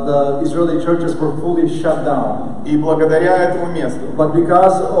 The Israeli churches were fully shut down. И благодаря этому месту But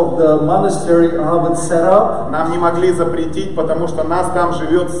because of the monastery, how it's set up, нам не могли запретить, потому что нас там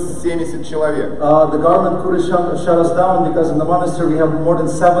живет 70 человек. The government couldn't shut us down because in the monastery we have more than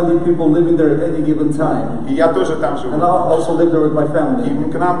 70 people living there at any given time. И я тоже там живу. And I also live there with my family.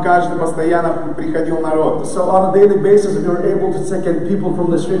 И к нам каждый постоянно приходил народ. So on a daily basis we were able to take in people from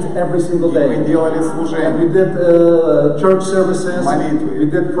the streets every single И day. мы делали And служение, we did church services, молитвы. we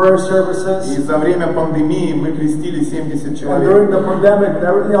did prayer services. И за время пандемии мы крестили 70 And человек. during the pandemic, and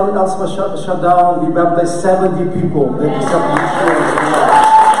everything else was shut down, we baptized 70 people. They accepted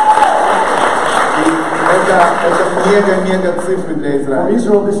Это мега цифры для For Израиля.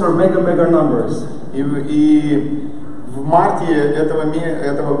 Israel, these are mega numbers. И в марте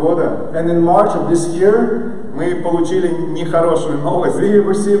этого года And in March of this year, мы получили нехорошую новость. we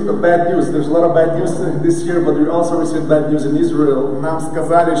received the bad news. There's a lot of bad news this year, but we also received bad news in Israel. Нам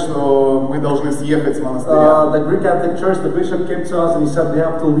сказали, что мы должны съехать с монастыря. The Greek Catholic Church, the bishop came to us and he said we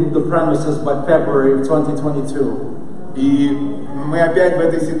have to leave the premises by February of 2022. И мы опять в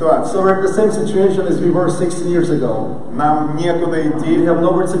этой ситуации. So we're in the same situation as we were 16 years ago. Нам некуда We идти, have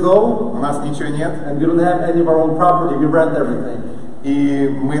nowhere to go, у нас ничего нет. and we don't have any of our own property. We rent everything. И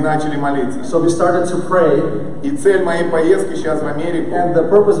мы начали молиться. So we started to pray, И цель моей поездки сейчас в Америку and the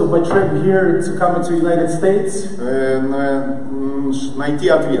purpose of my trip here to come into the United States найти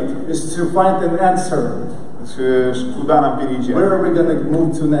ответ, is to find an answer. куда нам переезжать. Where are we going to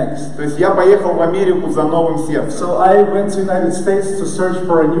move to next? То есть я поехал в Америку за новым сердцем. So I went to the United States to search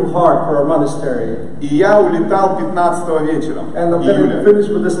for a new heart for a monastery. И я улетал 15 вечером And I'm going to июля. finish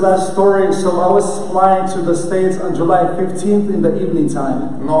with this last story. So I was flying to the States on July 15th in the evening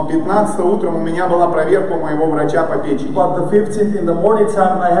time. Но 15 утром у меня была проверка у моего врача по печени. But the 15th in the morning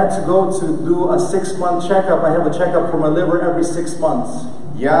time, I had to go to do a 6-month checkup. I have a checkup for my liver every 6 months.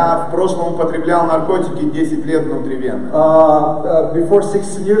 Я в прошлом употреблял наркотики 10 лет внутривенно. Before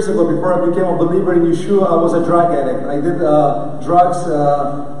 16 years ago, before I became a believer in Yeshua, I was a drug addict. I did drugs,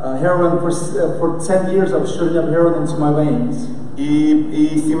 heroin for 10 years. I was shooting up heroin into my veins.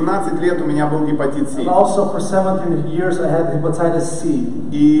 И 17 лет у меня был гепатит С. And also for 17 years, I had hepatitis C.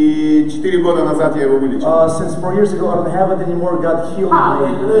 И 4 года назад я его вылечил. Since 4 years ago, I don't have it anymore. God healed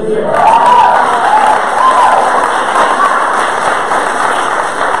me.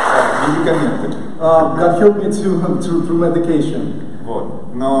 Медикаменты. God healed me through medication. Вот.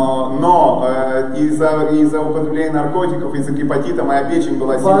 Но из-за употребления наркотиков, из-за гепатита моя печень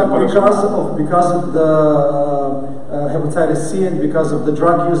была сильно But поражена. because of the hepatitis C and because of the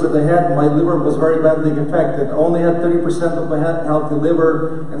drug use that I had, my liver was very badly affected. I only had 30% of my healthy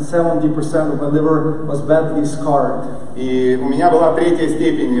liver, and 70% of my liver was badly scarred. И у меня была 3-я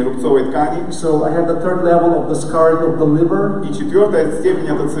степень рубцовой ткани. So I had the 3rd level of the scarring of the liver. И 4-я степень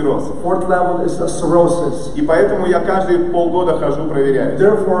это цирроз. 4th level is the cirrhosis. И поэтому я каждые полгода хожу, проверяю.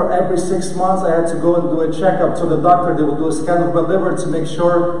 therefore, every 6 months I had to go and do a checkup to the doctor. They would do a scan of my liver to make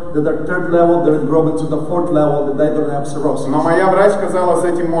sure that at third level they're growing to the fourth level, that I don't have cirrhosis. Но моя врач сказала, с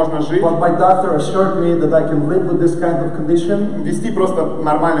этим можно жить. But my doctor assured me that I can live with this kind of condition. Вести просто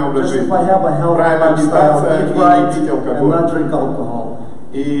нормальный образ Just жизни. if I have a healthy Правильная lifestyle, питаться eat и right, не пить and алкоголь. not drink alcohol.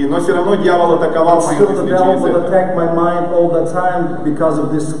 Но все равно дьявол атаковал мои Still, the мысли devil через would это. attack my mind all the time because of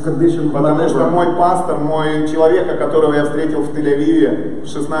this condition of my Потому что liver. мой пастор, мой человека, которого я встретил в Тель-Авиве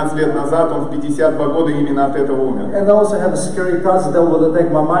 16 лет назад, он в 52 года именно от этого умер. And I also had the scary thoughts that would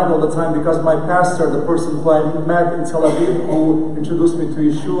attack my mind all the time because my pastor, the person who I met in Tel Aviv, who introduced me to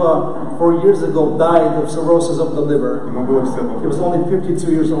Yeshua 4 years ago, died of cirrhosis of the liver. Ему было 52. He was only 52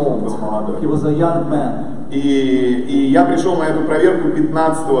 years old. He was a young man. И я пришел на эту проверку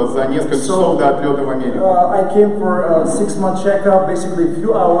 15-го за несколько часов до отлета в Америку. I came for a 6-month checkup, basically a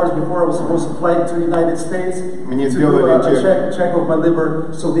few hours before I was supposed to fly to the United States Мне to do сделали a check of my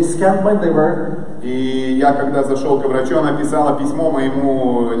liver. So they scanned my liver. И я, когда зашел к врачу, она писала письмо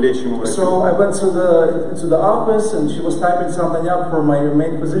моему лечащему врачу. So I went to the office and she was typing something up for my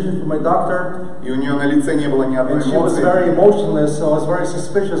main physician, for my doctor. И у нее на лице не было ни одной And she was эмоции. very emotionless, so I was very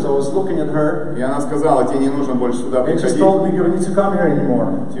suspicious. I was looking at her. И она сказала, тебе не нужно больше сюда And she приходить. told me, you don't need to come here anymore.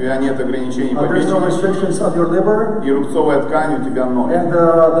 У тебя нет ограничений по There's no печени. restrictions on your liver. И рубцовая ткань у тебя ноль. And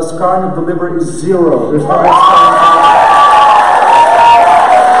the scarring of the liver is 0. There's no scarring.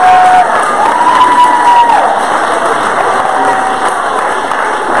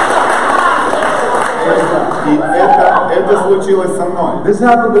 Это случилось со мной. This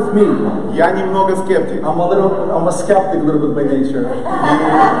happened with me. Я немного скептик. I'm a skeptic a little bit by nature.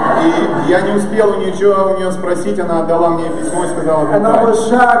 И я не успел у нее спросить, она отдала мне письмо и сказала And I goodbye. was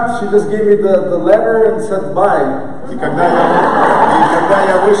shocked. She just gave me the letter and said bye. И когда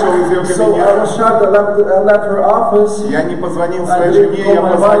я вышел из ее So I was кабинета, shocked. I left her office. я не позвонил I своей didn't жене, call я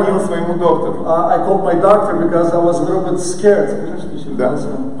my позвонил wife. своему доктору. I called my doctor because I was a little bit scared. Да,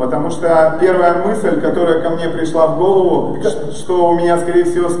 потому что первая мысль, которая ко мне пришла в голову, что у меня, скорее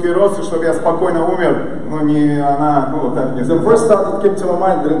всего, склероз, и чтобы я спокойно умер, ну не она, ну вот так мне The сказала. first thought that came to my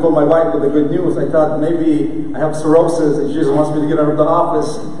mind, I didn't call my wife with the good news. I thought maybe I have cirrhosis and she just wants me to get out of the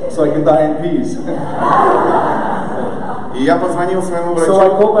office so I can die in peace. И я позвонил своему So I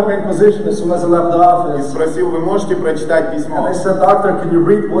врачу called my main physician as soon as I left the и office. спросил, вы можете прочитать And письмо? I said, doctor, can you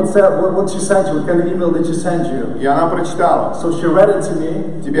read what she sent you? What kind of email did she send you? И она прочитала. So she read it to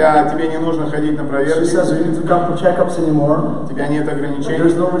me. Тебе не нужно ходить на She проверки, says you need to come for checkups anymore. у тебя нет There's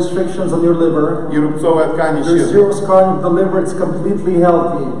ограничений, no restrictions on your liver. и рубцовая ткань There's исчезла. zero scarring of the liver. It's completely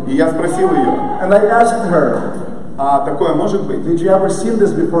healthy. И я спросил ее, And I asked her, а такое может быть? did you ever seen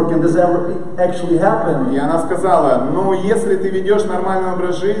this before? Can this ever actually happen? И она сказала, ну если ты ведешь нормальный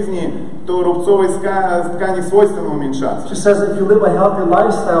образ жизни, то рубцовой ткани свойственно уменьшаться. She says if you live a healthy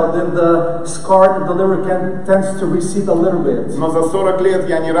lifestyle, then the scar of the liver tends to recede a little bit. Но за 40 лет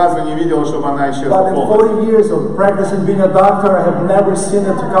я ни разу не видел, чтобы она исчезла But in полностью. 40 years of practicing being a doctor, I have never seen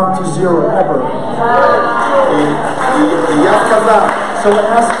it to come to zero, ever. И я сказал, So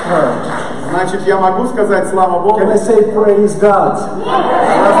I asked her, значит, я могу сказать слава Богу? can I say praise God?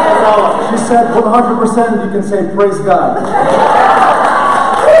 Она сказала, She said 100% you can say praise God.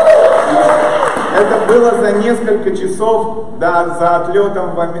 это было за несколько часов за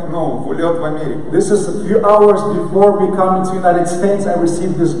отлетом улет в Америку. This is a few hours before we come to the United States, I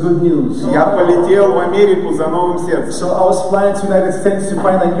received this good news. Я полетел в Америку за новым сердцем. So I was flying to the United States to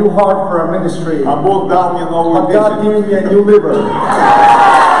find a new heart for our ministry. А Бог дал мне новую But God печень. gave me a new liver.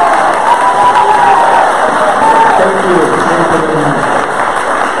 Thank you.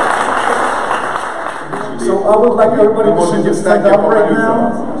 So I would like everybody to stand up right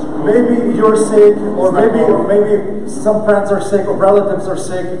now. Maybe you're sick, or maybe some friends are sick, or relatives are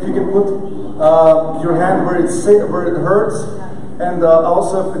sick. If you can put your hand where it's sick, where it hurts, and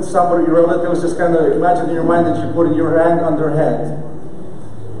also if it's somebody, your relatives, just kind of imagine in your mind that you're putting your hand on their head.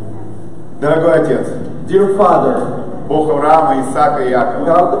 Дорогой Отец, Dear Father, Бог Авраама, Исаака и Якова,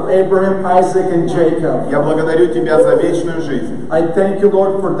 God of Abraham, Isaac, and Jacob, я благодарю Тебя за вечную жизнь, I thank you,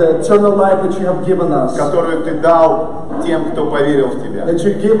 Lord, for the eternal life that you have given us, которую Ты дал тем, кто поверил в Тебя. that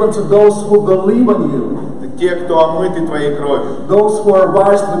you give unto those who believe on you, Те, кто омыты Твоей кровью, those who are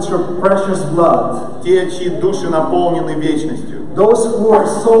washed with your precious blood, те, чьи души наполнены вечностью. those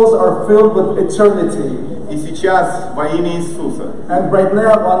whose souls are filled with eternity. И сейчас во имя Иисуса And right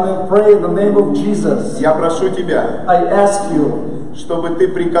now, I'm going to pray in the name of Jesus. я прошу Тебя, I ask you чтобы Ты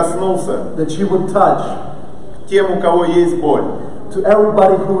прикоснулся that you would touch к тем, у кого есть боль, to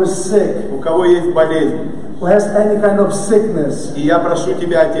everybody who is sick, у кого есть болезнь, who has any kind of sickness. И я прошу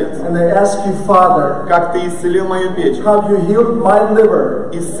Тебя, Отец, And I ask you, Father, как Ты исцелил мою печень, have you healed my liver?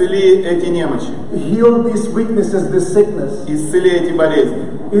 исцели эти немощи, Heal these weaknesses, this sickness. исцели эти болезни.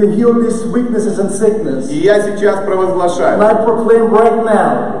 Heal these weaknesses and sickness. И я сейчас And провозглашаю I proclaim right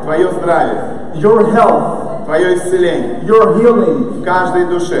now Твое здравие, your health, Твое исцеление your healing в каждой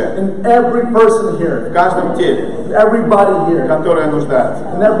душе, in every person here, в каждом теле, in everybody here, которое нуждается.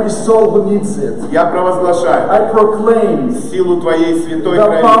 in every soul who needs it. Я провозглашаю I proclaim силу Твоей святой the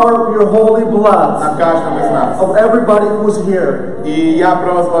крови power of your holy на blood каждом из нас. of everybody who's here. И я And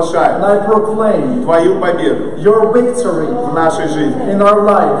провозглашаю I proclaim Твою победу your victory в нашей жизни. in our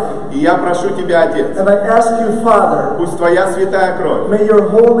life. И я прошу Тебя, Отец, And I ask you, Father, пусть Твоя святая кровь may your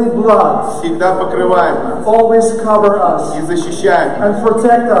holy blood всегда покрывает нас always cover us и защищает нас and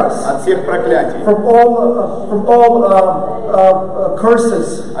protect us от всех проклятий, from all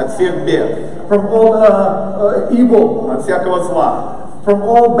curses, от всех бед, from all evil, от всякого зла, from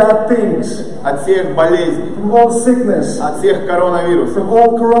all bad things, от всех болезней, from all sickness, от всех коронавирусов. from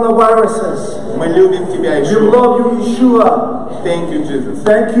all coronaviruses. Мы любим Тебя, We Иешуа. love you, Yeshua. Thank you, Jesus.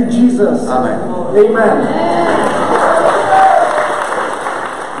 Thank you, Jesus. Amen. Amen.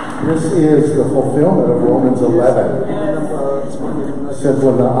 This is the fulfillment of Romans 11. It says,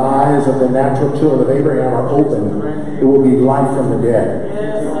 when the eyes of the natural children of Abraham are opened, it will be life from the dead.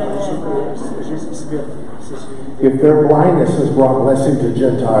 If their blindness has brought blessing to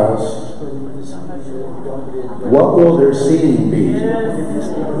Gentiles, what will their seeing be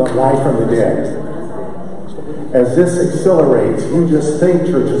but life from the dead? As this accelerates, you just think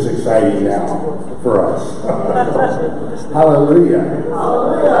church is exciting now for us. Hallelujah.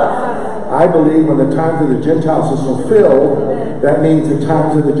 I believe when the times of the Gentiles is fulfilled, that means the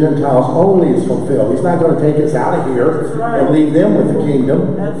times of the Gentiles only is fulfilled. He's not going to take us out of here and leave them with the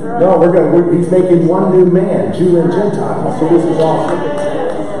kingdom. No, he's making one new man, Jew and Gentile. So this is awesome.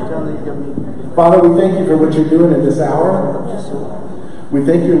 Father, we thank you for what you're doing in this hour. We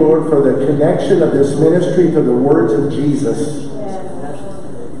thank you, Lord, for the connection of this ministry to the words of Jesus.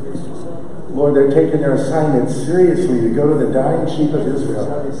 Lord, they're taking their assignment seriously to go to the dying sheep of Israel.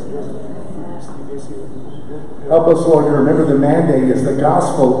 Help us, Lord, to remember the mandate is the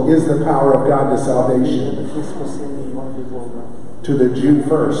gospel is the power of God to salvation. To the Jew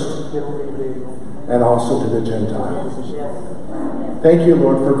first, and also to the Gentiles. Thank you,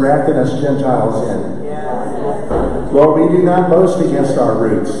 Lord, for grafting us Gentiles in. Lord, we do not boast against our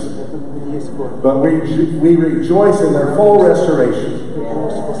roots, but we rejoice in their full restoration.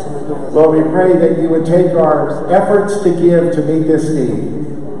 Lord, we pray that you would take our efforts to give to meet this need.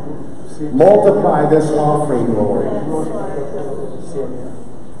 Multiply this offering, Lord.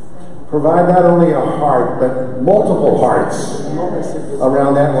 Provide not only a heart, but multiple hearts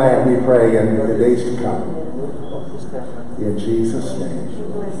around that land, we pray, in the days to come. In Jesus' name.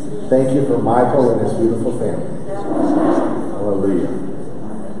 Thank you for Michael and his beautiful family. Hallelujah.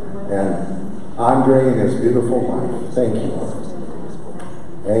 And Andre and his beautiful wife. Thank you, Lord.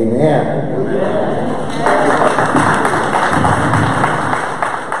 Amen.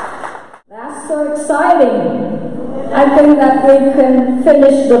 That's so exciting. I think that we can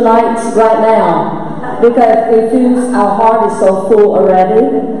finish the night right now because it feels our heart is so full already.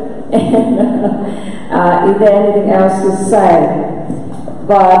 And is there anything else to say?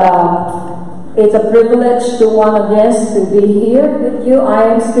 But it's a privilege to one of us to be here with you. I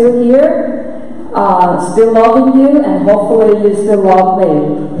am still here, still loving you, and hopefully you still love me.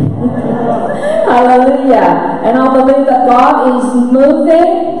 Hallelujah. And I believe that God is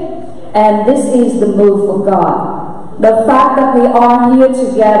moving, and this is the move of God. The fact that we are here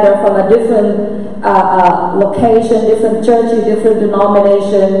together from a different location, different churches, different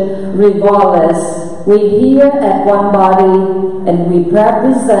denomination, regardless, we're here at one body, and we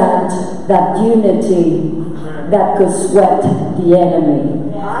represent that unity that could sweat the enemy,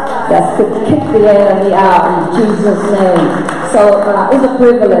 that could kick the enemy out in Jesus' name. So it's a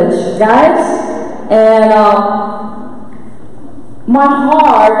privilege, guys. And my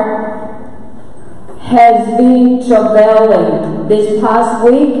heart has been travailing this past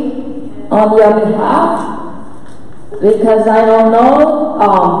week on your behalf, because I don't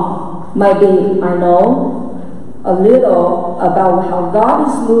know, maybe I know a little about how God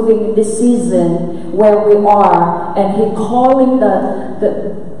is moving in this season where we are, and He's calling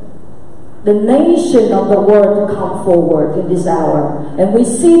the nation of the world to come forward in this hour. And we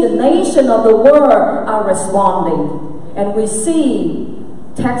see the nation of the world are responding, and we see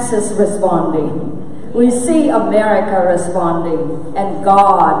Texas responding. We see America responding, and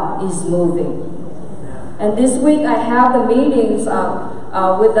God is moving. And this week I have the meetings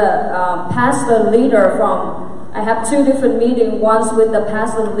with the pastor leader from. I have two different meetings. Once with the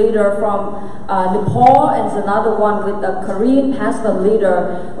pastor leader from Nepal, and another one with the Korean pastor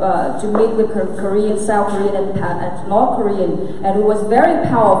leader to meet with Korean, South Korean, and North Korean. And it was a very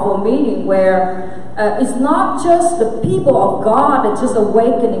powerful meeting where it's not just the people of God that's just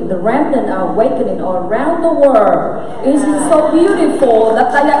awakening, the remnant are awakening all around the world. It's so beautiful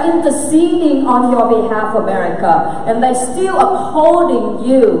that they are interceding on your behalf, America, and they still upholding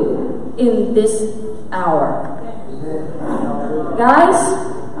you in this hour. Guys,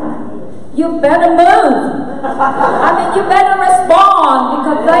 you better move. I mean, you better respond,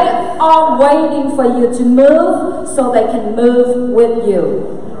 because they are waiting for you to move so they can move with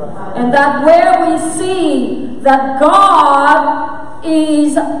you. And that where we see that God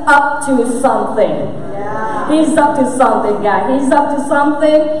is up to something. He's up to something, guys. He's up to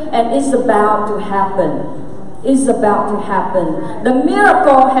something, and it's about to happen. It's about to happen. The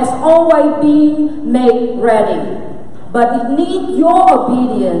miracle has always been made ready, but it needs your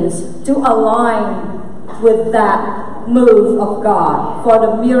obedience to align with that move of God for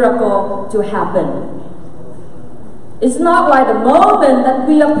the miracle to happen. It's not like the moment that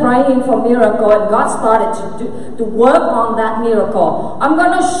we are praying for miracle and God started to work on that miracle. I'm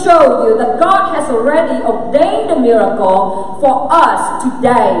going to show you that God has already ordained the miracle for us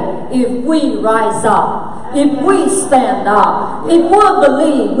today if we rise up, if we stand up, if we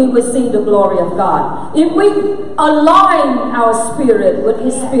believe we will see the glory of God, if we align our spirit with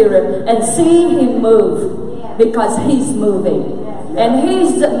His Spirit and see Him move, because He's moving. And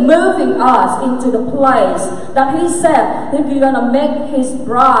He's moving us into the place that He said if He's going to make His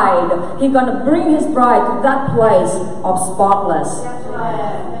bride, He's going to bring His bride to that place of spotless.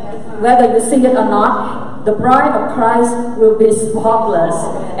 Whether you see it or not, the bride of Christ will be spotless.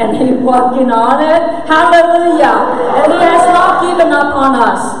 And He's working on it. Hallelujah. And He has not given up on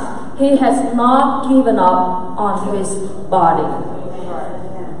us. He has not given up on His body.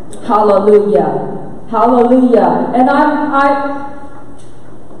 Hallelujah. Hallelujah.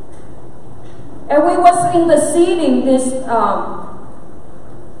 And we was interceding this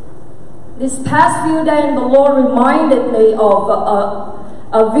past few days, and the Lord reminded me of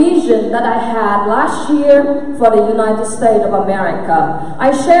a vision that I had last year for the United States of America.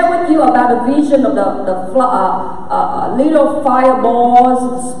 I shared with you about a vision of the little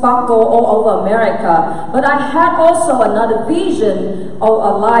fireballs sparkle all over America. But I had also another vision of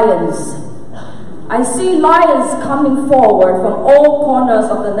a lions. I see lions coming forward from all corners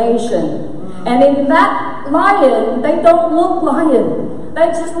of the nation. And in that lion, they don't look lion. They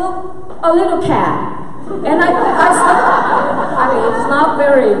just look a little cat. And I mean, it's not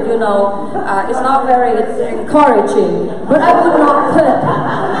very, it's not very encouraging. But I would not put it.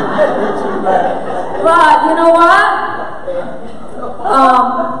 But you know what?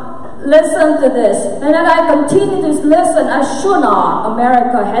 Listen to this. And then I continue to listen. Sure not,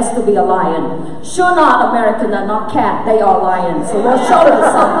 America has to be a lion. Sure not, Americans are not cat, they are lions. So we'll show you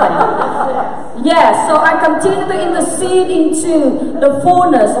something. Yes, so I continue to intercede into the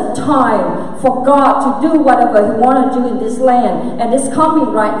fullness of time for God to do whatever He wants to do in this land. And it's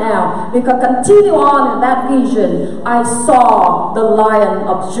coming right now. Because continue on in that vision, I saw the Lion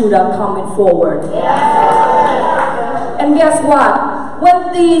of Judah coming forward. And guess what?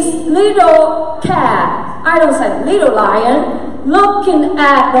 When these little cat, I don't say little lion, looking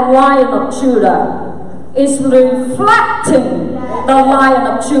at the Lion of Judah, is reflecting the Lion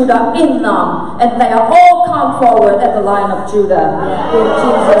of Judah in them. And they are all come forward at the Lion of Judah in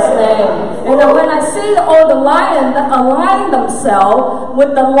Jesus' name. And when I see all the lions that align themselves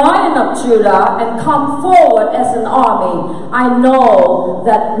with the Lion of Judah and come forward as an army, I know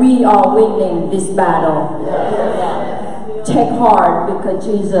that we are winning this battle. Take heart, because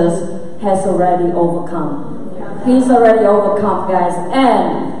Jesus has already overcome. He's already overcome, guys.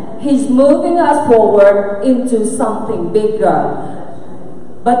 And He's moving us forward into something bigger.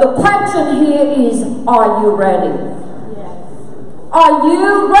 But the question here is, are you ready? Are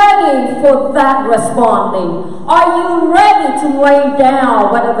you ready for that responding? Are you ready to lay down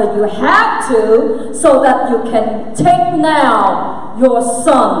whatever you have to so that you can take now your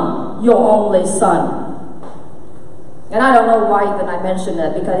son, your only son? And I don't know why even I mentioned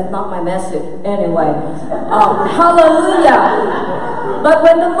that, because it's not my message anyway. Hallelujah. But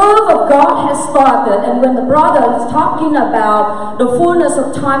when the move of God has started, and when the brother is talking about the fullness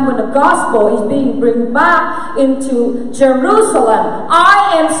of time when the gospel is being brought back into Jerusalem,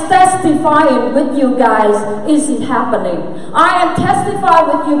 I am testifying testifying with you guys is it happening. I am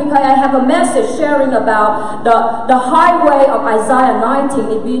testifying with you because I have a message sharing about the highway of Isaiah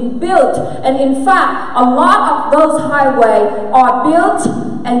 19 is being built. And in fact, a lot of those highways are built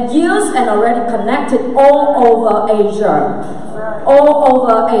and used and already connected all over Asia. All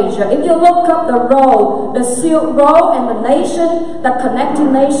over Asia. If you look up the road, the Silk Road and the nation, the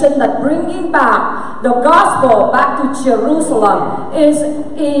connecting nation that bringing back the gospel back to Jerusalem is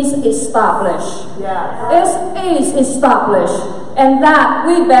established. Is established. And that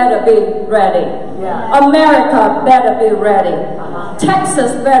we better be ready. America better be ready.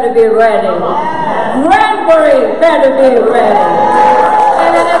 Texas better be ready. Granbury better be ready.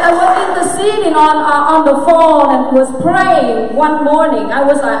 And I was interceding on the phone and was praying one morning. I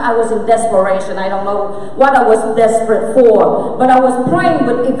was in desperation. I don't know what I was desperate for, but I was praying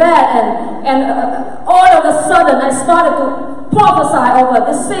with Yvette, and all of a sudden I started to prophesy over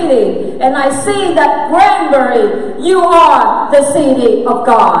the city, and I see that Granbury, you are the city of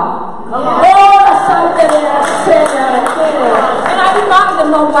God. Something and I did not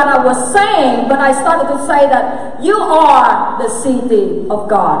even know what I was saying, but I started to say that you are the city of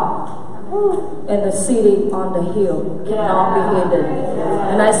God. And the city on the hill cannot be hidden.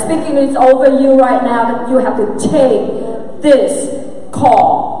 And I'm speaking it over you right now that you have to take this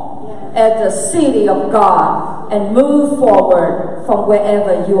call at the city of God and move forward from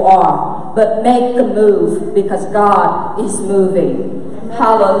wherever you are. But make the move because God is moving.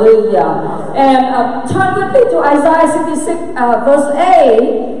 Hallelujah. And turn with me to Isaiah 66 verse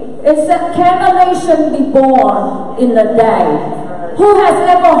 8. It said, can a nation be born in a day? Who has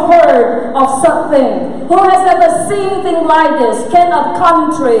ever heard of something? Who has ever seen anything like this? Can a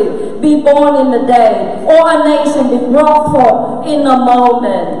country be born in a day? Or a nation be brought forth in a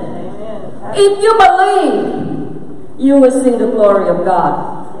moment? If you believe, you will see the glory of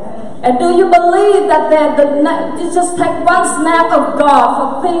God. And do you believe that it just take one snap of God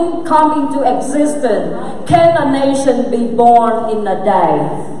for things come into existence? Can a nation be born in a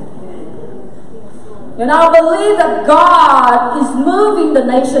day? And I believe that God is moving the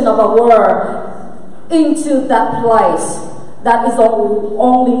nation of the world into that place that is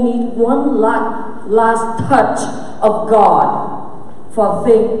only need one last touch of God for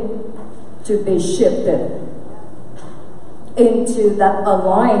things to be shifted into that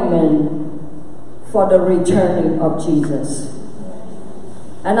alignment for the returning of Jesus.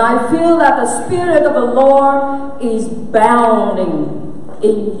 And I feel that the Spirit of the Lord is bounding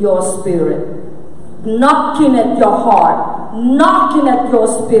in your spirit, knocking at your heart, knocking at your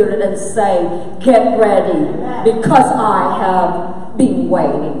spirit and say, get ready, because I have been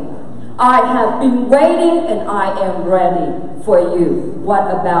waiting. I have been waiting and I am ready for you. What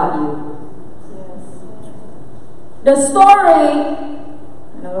about you? The story,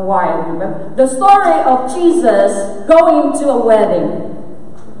 I don't know why I remember, the story of Jesus going to a wedding.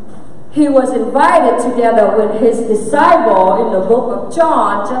 He was invited together with his disciple in the book of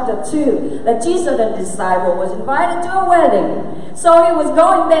John, chapter 2, that Jesus and his disciple was invited to a wedding. So he was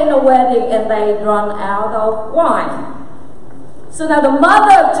going there in a wedding and they run out of wine. So now the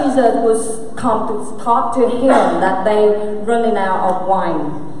mother of Jesus was come to talk to him that they running out of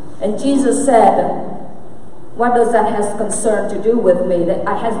wine. And Jesus said, what does that have concern to do with me? That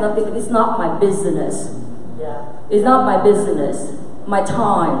I has nothing, it's not my business. It's not my business. My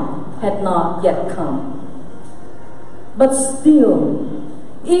time had not yet come. But still,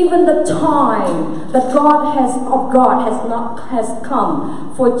 even the time that God has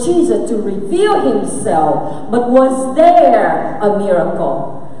come for Jesus to reveal himself, but was there a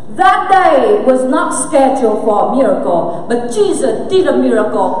miracle? That day was not scheduled for a miracle, but Jesus did a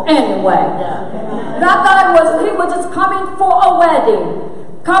miracle anyway. That day he was just coming for a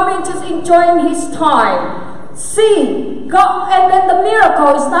wedding, coming just enjoying his time. See, God, and then the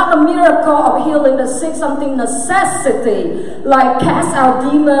miracle is not a miracle of healing the sick, something necessity, like cast out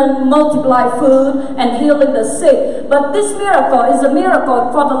demon, multiply food, and healing the sick. But this miracle is a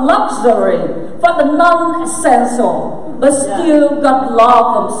miracle for the luxury, for the non-essential. But still, God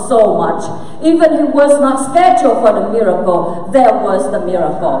loved them so much. Even if it was not scheduled for the miracle, there was the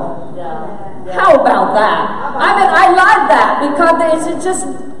miracle. How about that? I mean, I like that because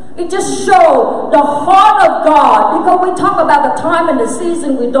it just shows the heart of God. Because we talk about the time and the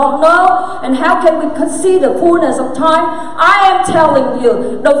season we don't know, and how can we see the fullness of time? I am telling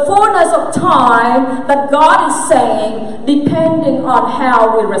you, the fullness of time that God is saying, depending on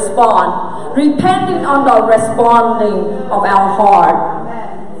how we respond, depending on the responding of our heart.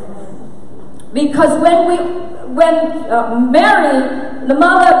 Because when Mary, the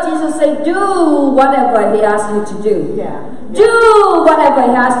mother of Jesus, said, do whatever he asked you to do. Do whatever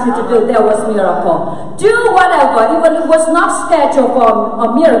He asked you to do. There was miracle. Do whatever, even if it was not scheduled for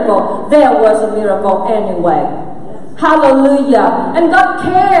a miracle, there was a miracle anyway. Hallelujah. And God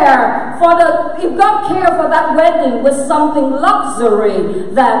cared for if God cared for that wedding with something luxury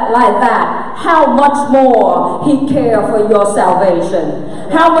like that, how much more He cared for your salvation.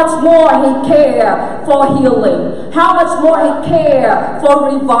 How much more He cared for healing. How much more He cared for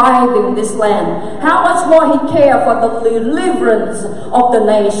reviving this land. How much more He cared for the deliverance of the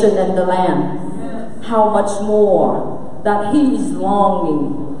nation and the land. How much more that He is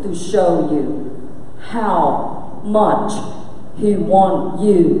longing to show you how much He wants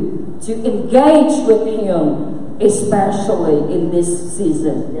you to engage with Him, especially in this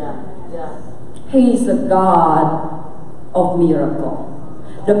season. He is the God of miracle.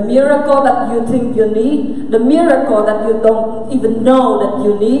 The miracle that you think you need, the miracle that you don't even know that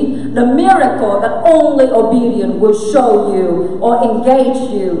you need, the miracle that only obedience will show you or engage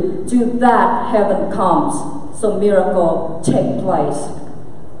you to that heaven comes. So miracle take place.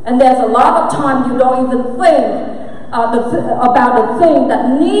 And there's a lot of time you don't even think about the thing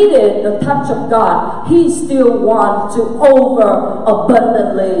that needed the touch of God. He still wants to over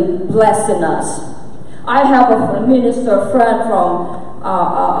abundantly blessing us. I have a minister friend from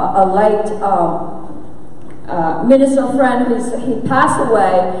a late minister friend. He passed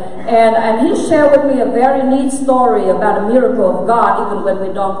away, and he shared with me a very neat story about a miracle of God. Even when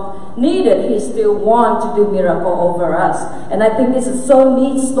we don't need it, He still wants to do miracle over us. And I think this is so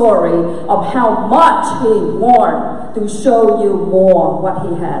neat story of how much He wants to show you more what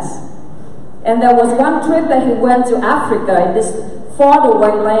He has. And there was one trip that he went to Africa, in this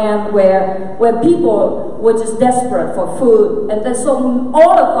faraway land where people were just desperate for food, and then so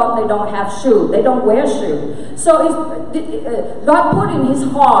all of them, they don't have shoes, they don't wear shoes. So God put in his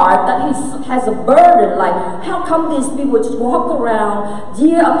heart that he has a burden, like how come these people just walk around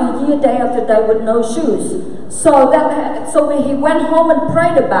year after year, day after day with no shoes? So when he went home and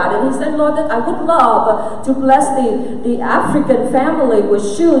prayed about it, he said, Lord, I would love to bless the African family with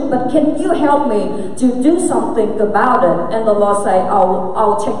shoes, but can you help me to do something about it? And the Lord said,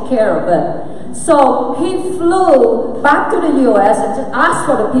 I'll take care of it. So he flew back to the U.S. and just asked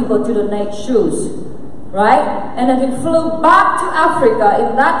for the people to donate shoes, right? And then he flew back to Africa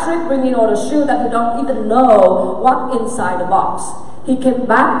in that trip, bringing all the shoes that he don't even know what inside the box. He came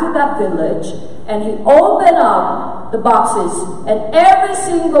back to that village and he opened up the boxes, and every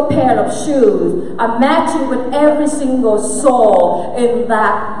single pair of shoes are matching with every single soul in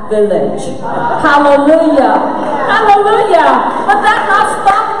that village. Hallelujah! Hallelujah! But that not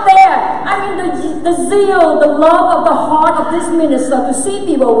stop there. I mean, the zeal, the love of the heart of this minister to see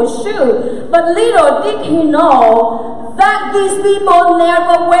people with shoes. But little did he know that these people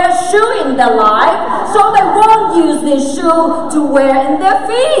never wear shoe in their life, so they won't use this shoe to wear in their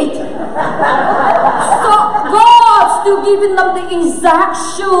feet. So God's still giving them the exact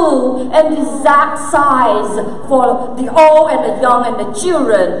shoe and the exact size for the old and the young and the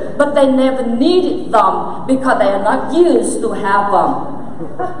children, but they never needed them because they are not used to have them.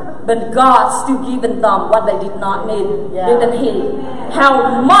 But God's still giving them what they did not need, didn't He?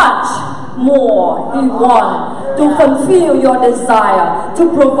 How much more He wants to fulfill your desire, to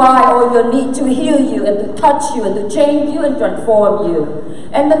provide all your need, to heal you and to touch you and to change you and transform you.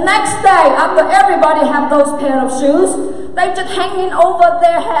 And the next day, after everybody have those pair of shoes, they just hanging over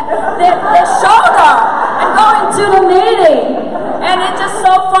their shoulder and going to the meeting. And it's just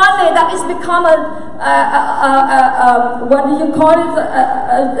so funny that it's become what do you call it?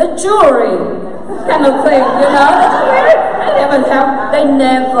 A jewelry kind of thing, you know? They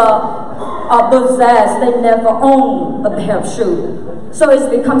never possess, they never own a pair of shoes. So it's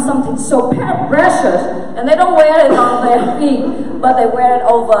become something so precious, and they don't wear it on their feet, but they wear it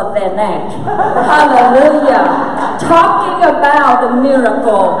over their neck. Hallelujah. Talking about the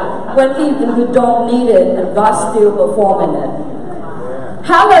miracle when even you don't need it, and God's still performing it.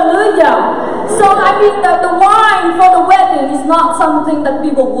 Hallelujah. So I mean that the wine for the wedding is not something that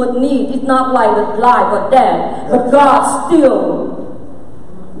people would need. It's not like a life or death, but God's still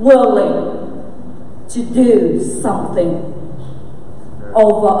willing to do something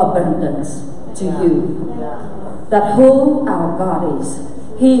overabundance to you. That who our God is.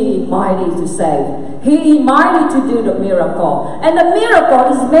 He is mighty to save. He is mighty to do the miracle. And the miracle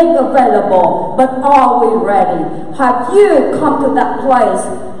is made available, but are we ready? Have you come to that place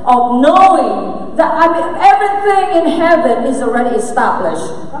of knowing that everything in heaven is already established?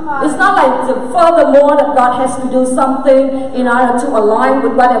 It's not like furthermore that God has to do something in order to align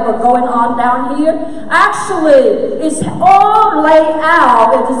with whatever going on down here. Actually, it's all laid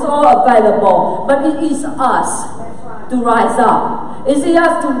out, it is all available, but it is us to rise up. It's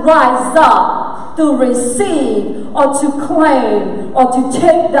us to rise up, to receive or to claim or to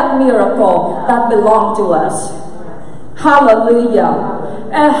take that miracle that belongs to us. Hallelujah.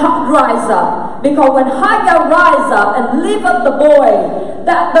 And rise up. Because when Hagar rise up and lift up the boy,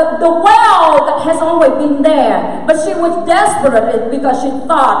 that the well that has always been there, but she was desperate because she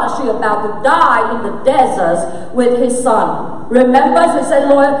thought that she was about to die in the deserts with his son. Remember, she said,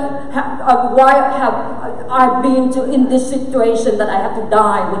 Lord, why have I been in this situation that I have to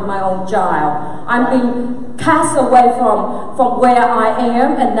die with my own child? I'm being cast away from where I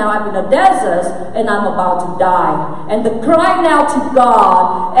am, and now I'm in the deserts, and I'm about to die. And the cry now to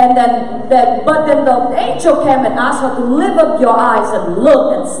God, and but then the angel came and asked her to lift up your eyes and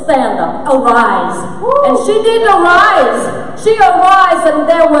look and stand up, arise. And she did arise. She arose, and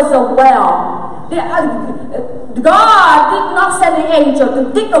there was a well. God did not send the angel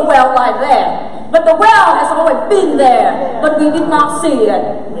to dig a well like that. But the well has always been there, but we did not see it.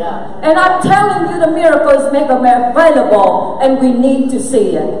 And I'm telling you, the miracle is made available, and we need to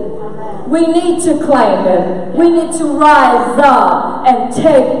see it. We need to claim it. We need to rise up and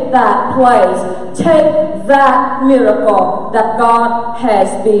take that place. Take that miracle that God has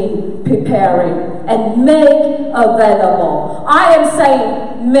been preparing and make available. I am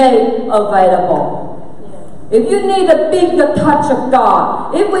saying make available. If you need a bigger touch of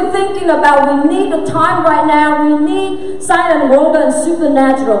God, if we're thinking about we need a time right now, we need sign and wonder and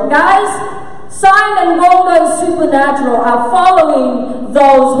supernatural. Guys, sign and wonder and supernatural are following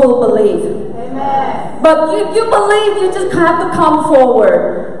those who believe. Amen. But if you believe, you just have to come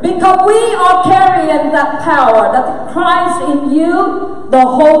forward. Because we are carrying that power, that Christ in you, the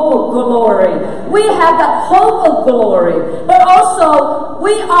hope of glory. We have that hope of glory. But also,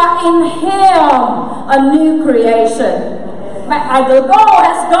 we are in Him, a new creation. The old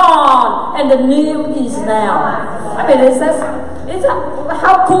has gone, and the new is now. I mean,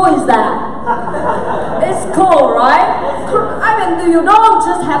 how cool is that? It's cool, right? I mean, you don't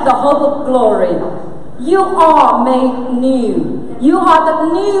just have the hope of glory. You are made new. You are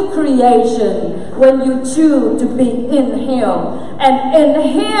the new creation when you choose to be in Him. And in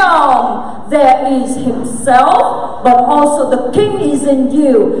Him there is Himself, but also the King is in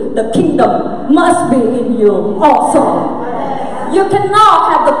you. The kingdom must be in you also. You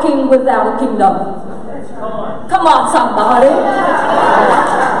cannot have the King without a kingdom. Come on, somebody.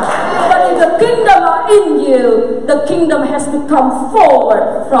 But if the kingdom are in you, the kingdom has to come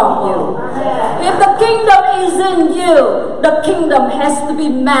forward from you. If the kingdom is in you, the kingdom has to be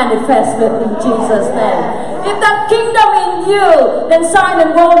manifested in Jesus' name. If that kingdom in you, then sign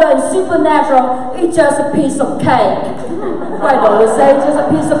and wonder and supernatural, it's just a piece of cake. Why don't we say it's just a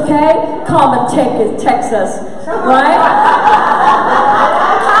piece of cake? Come and take it, Texas. Right?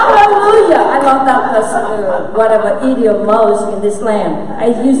 Hallelujah! I love that whatever idiom most in this land.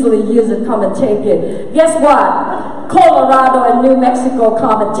 I usually use it, come and take it. Guess what? Colorado and New Mexico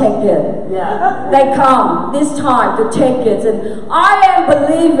come and take it. Yeah. They come this time to take it. And I am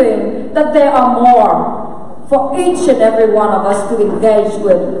believing that there are more for each and every one of us to engage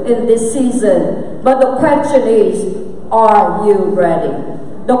with in this season. But the question is, are you ready?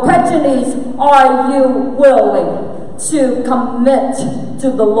 The question is, are you willing to commit to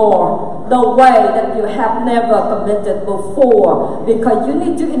the Lord the way that you have never committed before? Because you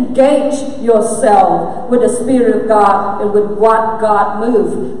need to engage yourself with the Spirit of God and with what God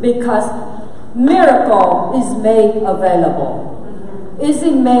moves. Because miracle is made available. Is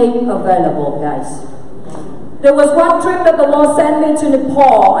it made available, guys? There was one trip that the Lord sent me to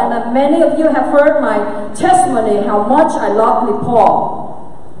Nepal, and many of you have heard my testimony how much I love Nepal.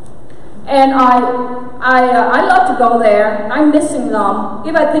 And I love to go there. I'm missing them.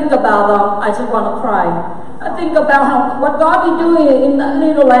 If I think about them, I just want to cry. I think about what God is doing in that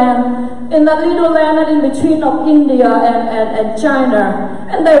little land, and in between of India and China.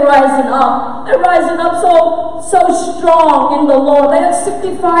 And they're rising up. They're rising up so strong in the Lord. They have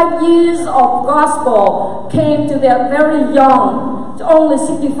 65 years of gospel came to their very young. Only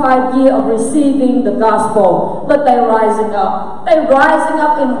 65 years of receiving the gospel, but they're rising up. They're rising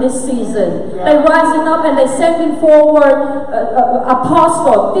up in this season. They're rising up and they're sending forward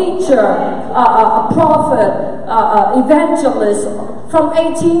apostle, teacher, a prophet, evangelist from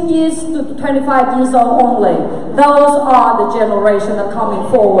 18 years to 25 years old only. Those are the generation that are coming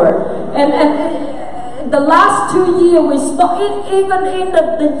forward. And the last 2 years, we saw, even in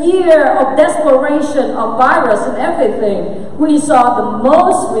the year of desperation of virus and everything, we saw the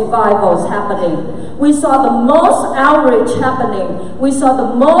most revivals happening. We saw the most outreach happening. We saw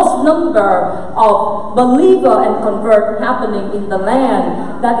the most number of believer and convert happening in the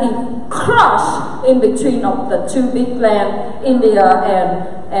land that is crushed in between of the two big land, India and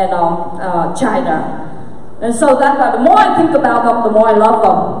China. And so that the more I think about them, the more I love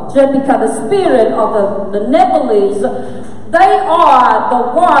them. Just because the spirit of the Nepalese, they are the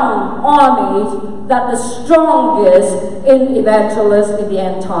one army that the strongest in evangelists in the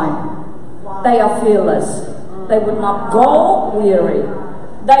end time. They are fearless. They would not go weary.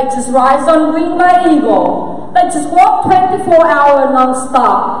 They just rise on wing like eagle. They just walk 24 hours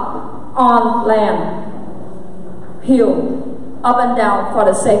non-stop on land, hill, up and down for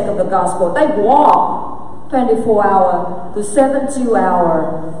the sake of the gospel. They walk 24 hours to 72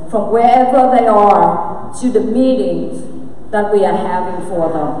 hours from wherever they are to the meetings that we are having for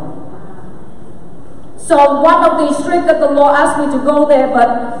them. So one of these trips that the Lord asked me to go there,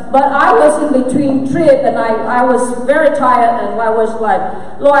 but I was in between trip and I was very tired and I was like,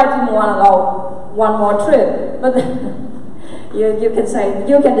 Lord, I didn't want to go one more trip. But you can say,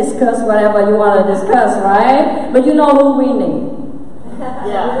 you can discuss whatever you want to discuss, right? But you know who's winning. God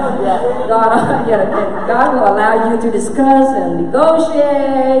will allow you to discuss and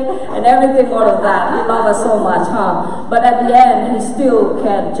negotiate and everything, all of that. He loves us so much, huh? But at the end, He still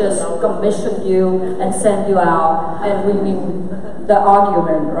can just commission you and send you out and winning the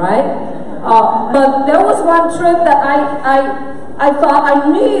argument, right? But there was one trip that I thought I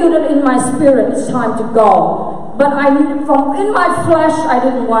knew that in my spirit it's time to go. But from in my flesh, I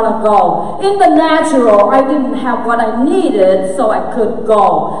didn't want to go. In the natural, I didn't have what I needed, so I could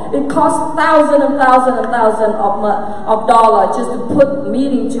go. It cost thousands and thousands and thousands of dollars just to put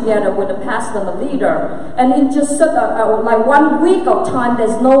meeting together with the pastor and the leader. And in just like 1 week of time,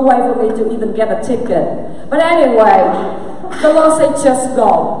 there's no way for me to even get a ticket. But anyway, the Lord said, just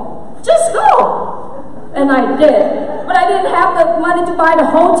go. Just go. And I did. But I didn't have the money to buy the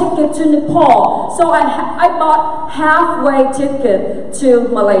whole ticket to Nepal. So I bought halfway ticket to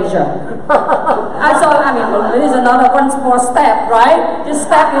Malaysia. It is another one more step, right? Just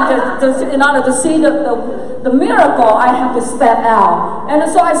step in order to see the miracle, I have to step out. And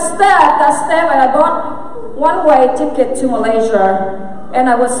so I stepped, and I bought one-way ticket to Malaysia. And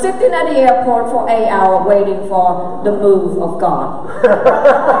I was sitting at the airport for 8 hours waiting for the move of God.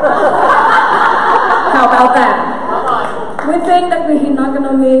 How about that? We think that He's not going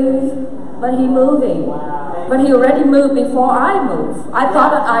to move, but He's moving. But He already moved before I moved. I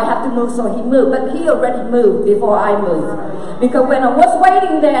thought that I had to move, so He moved. But He already moved before I moved. Because when I was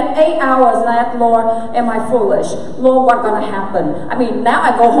waiting there at 8 hours, I asked, Lord, am I foolish? Lord, what's going to happen? Now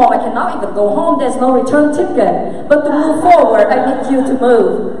I go home. I cannot even go home. There's no return ticket. But to move forward, I need you to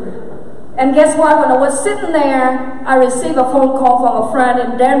move. And guess what? When I was sitting there, I received a phone call from a friend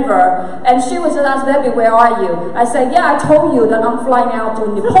in Denver, and she was asked, Debbie, where are you? I said, yeah, I told you that I'm flying out to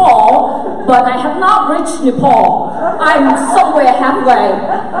Nepal, but I have not reached Nepal. I'm somewhere halfway.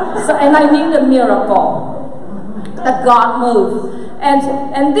 And I need a miracle that God moved.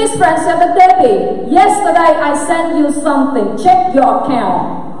 And this friend said, Debbie, yesterday I sent you something. Check your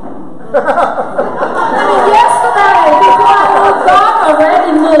account. Yesterday, before I moved, God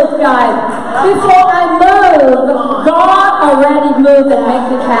already moved, guys. Before I moved, God already moved and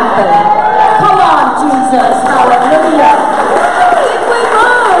made it happen. Come on, Jesus. Hallelujah. If we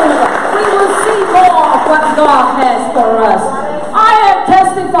move, we will see more of what God has for us. I am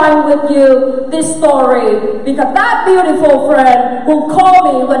testifying with you this story because that beautiful friend who called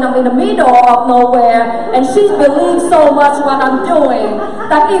me when I'm in the middle of nowhere, and she believes so much what I'm doing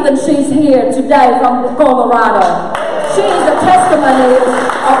that even she's here today from Colorado. She is a testimony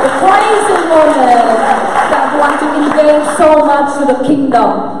of the crazy woman that want to engage so much to the kingdom,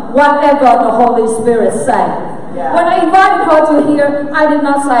 whatever the Holy Spirit says. Yeah. When I invited her to here, I did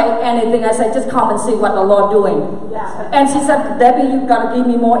not say anything. I said, just come and see what the Lord doing. Yeah. And she said, Debbie, you got to give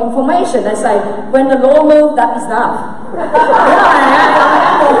me more information. I said, when the Lord moves, that is enough. I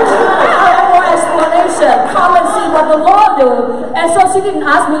have more explanation. Come and see what the Lord do. And so she didn't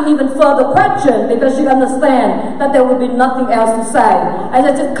ask me even further question because she understands that there would be nothing else to say. I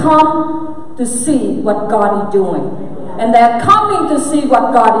said, just come to see what God is doing. And they're coming to see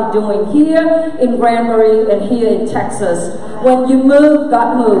what God is doing here in Granbury and here in Texas. When you move,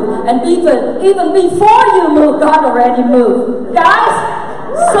 God moves. And even before you move, God already moved. Guys,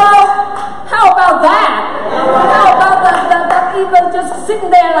 so how about that? How about that even just sitting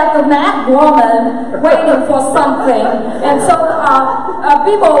there like a mad woman waiting for something? And so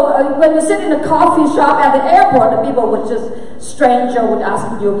people, when you sit in a coffee shop at the airport, the people would just, stranger would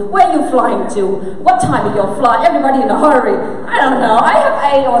ask you, where are you flying to? What time is your flight? Everybody in a hurry. I don't know. I have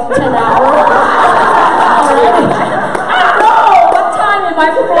 8 or 10 hours. I don't know what time is my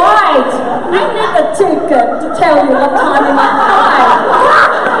flight. I need a to tell you what time am I flying.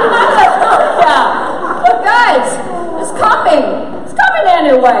 Yeah. But guys, it's coming. It's coming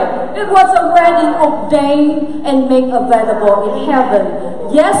anyway. It was already ordained and made available in heaven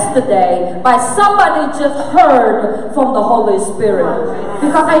yesterday by somebody just heard from the Holy Spirit.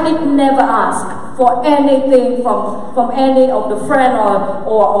 Because I did never ask for anything from any of the friend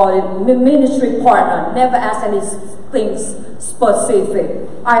or ministry partner. Never ask anything specific.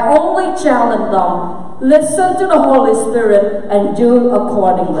 I only challenge them. Listen to the Holy Spirit and do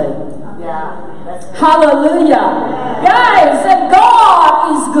accordingly. Hallelujah. Guys, and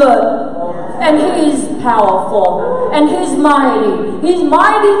God is good. And He is powerful. And He's mighty. He's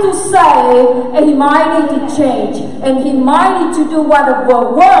mighty to save. And He's mighty to change. And He's mighty to do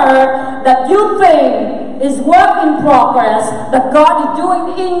whatever word that you think is work in progress, that God is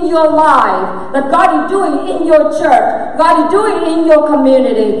doing in your life, that God is doing in your church, God is doing in your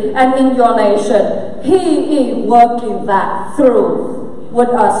community and in your nation. He is working that through with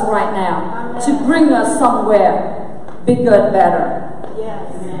us right now to bring us somewhere bigger and better.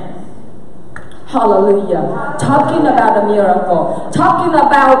 Hallelujah. Talking about a miracle. Talking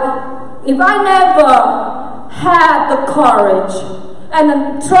about if I never had the courage,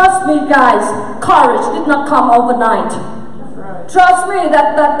 and trust me guys, courage did not come overnight. Trust me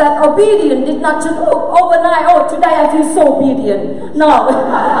that obedience did not just overnight, oh today I feel so obedient. No.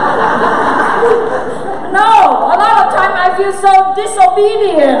 No, a lot of time I feel so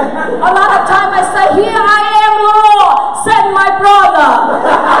disobedient. A lot of time I say, here I am Lord, send my brother.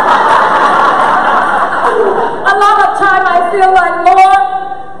 A lot of time I feel like, Lord,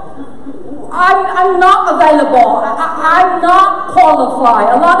 I'm not available. I'm not qualified.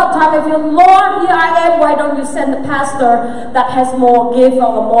 A lot of time I feel, Lord, here I am. Why don't you send a pastor that has more gift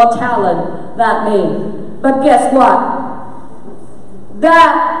or more talent than me? But guess what?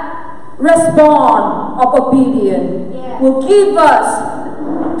 That response of obedience will give us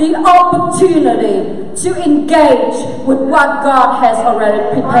the opportunity to engage with what God has already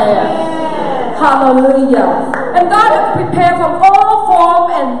prepared. Hallelujah. And God has prepared from all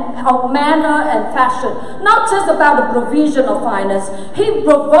form and of manner and fashion. Not just about the provision of finance. He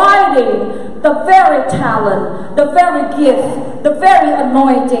providing the very talent, the very gift, the very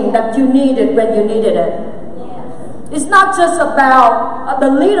anointing that you needed when you needed it. It's not just about the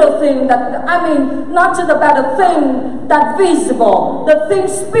little thing not just about the thing that's visible, the thing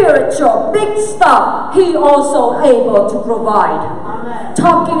spiritual, big stuff, He also able to provide. Amen.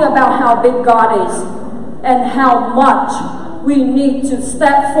 Talking about how big God is and how much we need to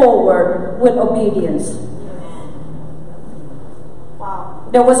step forward with obedience. Wow.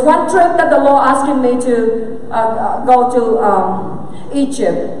 There was one trip that the Lord asking me to go to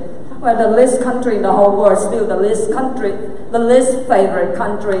Egypt. Well, the least country in the whole world, still the least favorite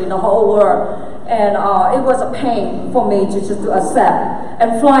country in the whole world. And it was a pain for me to accept.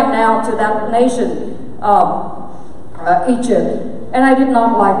 And flying now to that nation, Egypt. And I did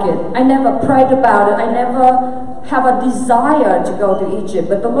not like it. I never prayed about it. I never have a desire to go to Egypt.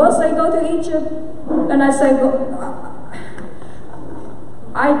 But the Lord said, go to Egypt. And I say,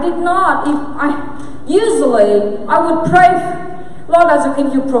 I did not. Usually, I would pray, Lord,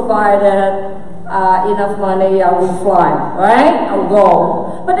 if you provided enough money, I will fly, right? I will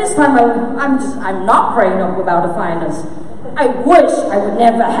go. But this time, I'm not praying about the finance. I wish I would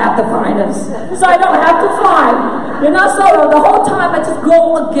never have the finance, so I don't have to fly. So the whole time I just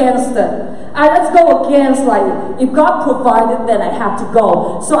go against it. I just go against, if God provided, then I have to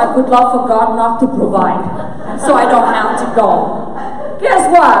go. So I would love for God not to provide, so I don't have to go. Guess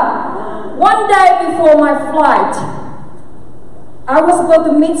what? One day before my flight, I was supposed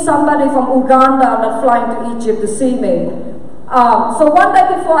to meet somebody from Uganda that's flying to Egypt to see me. So one day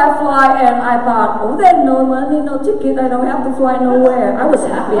before I fly, and I thought, there's no money, no ticket, I don't have to fly nowhere. I was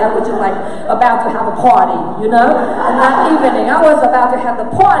happy. I was just about to have a party, And that evening, I was about to have the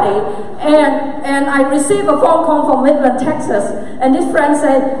party, and I received a phone call from Midland, Texas, and this friend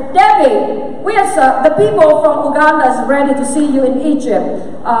said, Debbie, the people from Uganda is ready to see you in Egypt.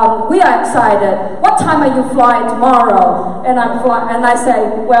 We are excited. What time are you flying tomorrow? And I say,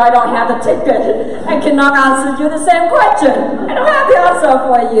 well, I don't have the ticket. I cannot answer you the same question. I don't have the answer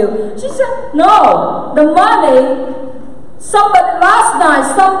for you. She said, no, the money, last night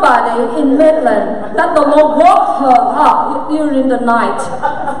somebody in Midland, that the Lord woke her up during the night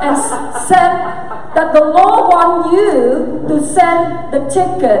and said that the Lord wants you to send the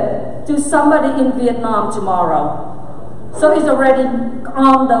ticket to somebody in Vietnam tomorrow. So it's already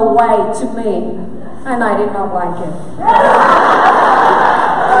on the way to me, and I did not like it.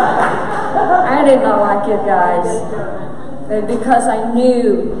 I did not like it, guys. Because I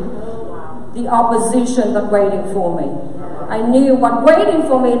knew the opposition that waiting for me. I knew what waiting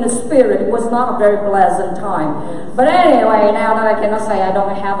for me in the spirit was not a very pleasant time. But anyway, now that I cannot say I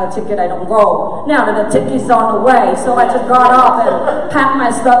don't have a ticket, I don't go. Now that the ticket's on the way, so I just got up and packed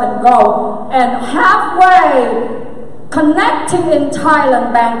my stuff and go. And halfway connecting in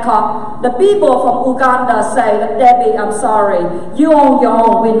Thailand, Bangkok, the people from Uganda say that, Debbie, I'm sorry, you on your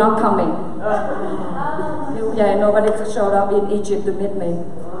own, we're not coming. Yeah, nobody showed up in Egypt to meet me.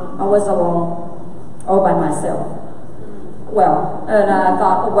 I was alone, all by myself. Well, and I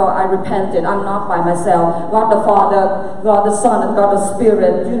thought, well, I repented. I'm not by myself. God the Father, God the Son, and God the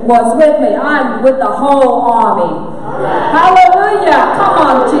Spirit was with me. I'm with the whole army. Hallelujah! Come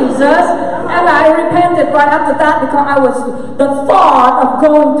on, Jesus. And I repented right after that because the thought of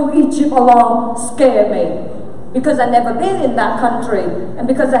going to Egypt alone scared me. Because I've never been in that country, and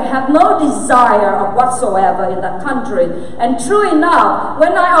because I have no desire of whatsoever in that country. And true enough,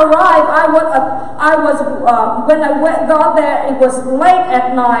 when I arrived, when I got there, it was late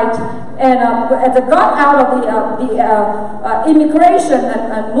at night, and as I got out of the immigration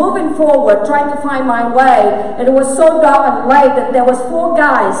and moving forward, trying to find my way, and it was so dark and late that there was 4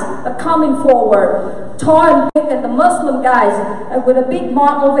 guys coming forward, tall and big, and the Muslim guys with a big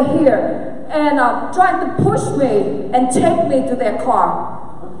mark over here, and trying to push me and take me to their car.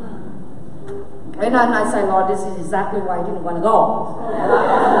 And then I say, Lord, this is exactly why I didn't want to go.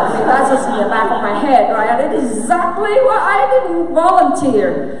 That's just in the back of my head, right? It is exactly why I didn't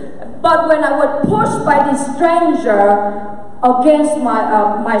volunteer. But when I was pushed by this stranger against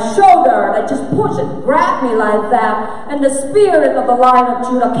my shoulder, they just pushed it, grabbed me like that, and the spirit of the Lion of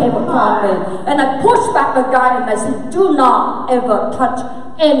Judah came upon me. And I pushed back the guy and I said, do not ever touch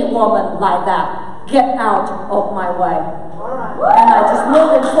any woman like that. Get out of my way. And I just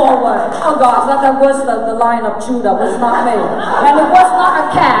moved forward. Oh God, that was the Lion of Judah, was not me. And it was not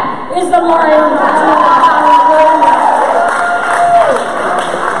a cat, it's the Lion of Judah.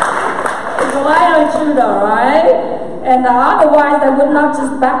 It's the Lion of Judah, right? And otherwise, they would not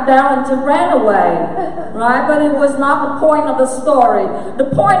just back down and just ran away, right? But it was not the point of the story. The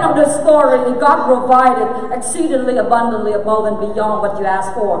point of the story is God provided exceedingly abundantly above and beyond what you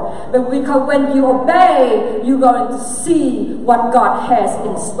asked for. But because when you obey, you're going to see what God has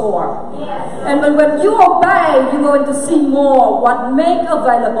in store. And when you obey, you're going to see more what make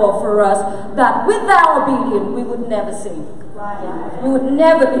available for us that without obedience, we would never see. We would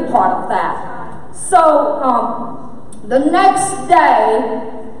never be part of that. So, the next day,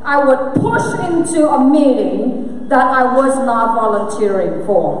 I would push into a meeting that I was not volunteering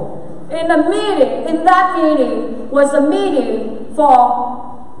for. In that meeting was a meeting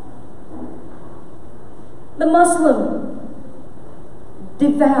for the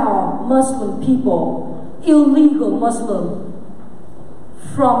devout Muslim people, illegal Muslim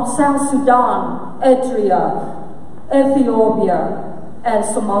from South Sudan, Eritrea, Ethiopia, and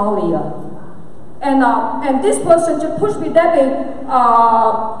Somalia. And this person just pushed me, Debbie,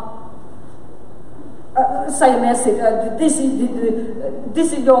 say a message, this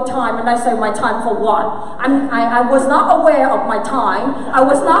is your time. And I say, my time for what? I was not aware of my time. I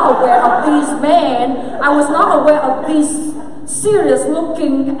was not aware of these men. I was not aware of these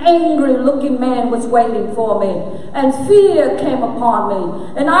serious-looking, angry-looking man was waiting for me. And fear came upon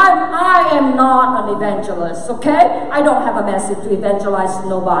me. And I am not an evangelist, okay? I don't have a message to evangelize to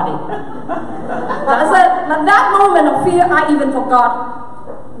nobody. At that moment of fear, I even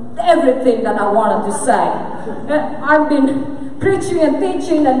forgot everything that I wanted to say. I've been preaching and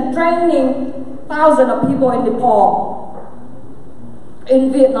teaching and training thousands of people in Nepal,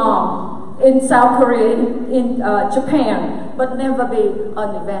 in Vietnam, in South Korea, in Japan, but never be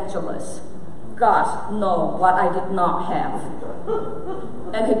an evangelist. God knows what I did not have.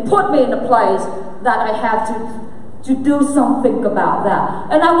 And He put me in a place that I had to do something about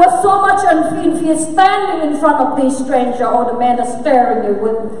that. And I was so much in fear, standing in front of this stranger or the man that's staring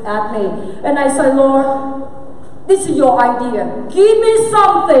at me. And I said, Lord, this is your idea. Give me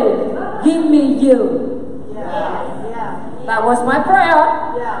something. Give me you. That was my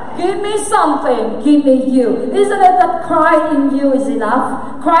prayer. Give me something. Give me you. Isn't it that Christ in you is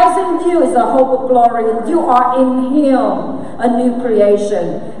enough? Christ in you is the hope of glory, and you are in Him, a new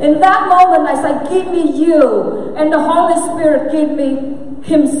creation. In that moment, I said, give me you. And the Holy Spirit gave me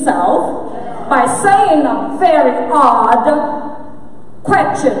Himself by saying a very odd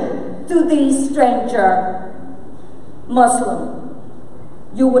question to these stranger Muslim.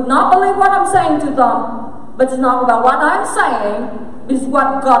 You would not believe what I'm saying to them. But it's not about what I'm saying, it's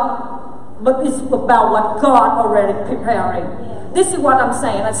about what God already preparing. This is what I'm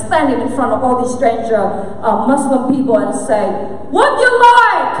saying. I'm standing in front of all these stranger Muslim people and say, would you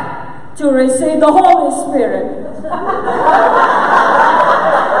like to receive the Holy Spirit.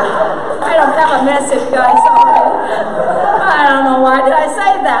 I don't have a message, guys, sorry. I don't know why did I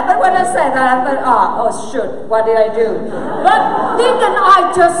say that, but when I said that, I thought, oh shoot, what did I do? But didn't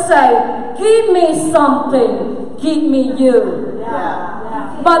I just say, give me something, give me you?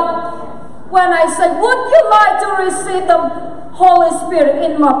 But when I said, would you like to receive the Holy Spirit,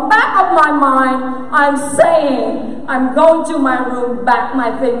 in the back of my mind, I'm saying, I'm going to my room, back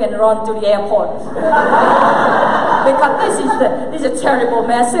my thing, and run to the airport. Because this is a terrible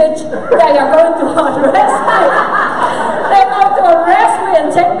message. They are going to arrest me. They're going to arrest me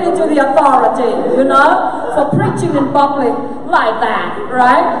and take me to the authority, for preaching in public like that,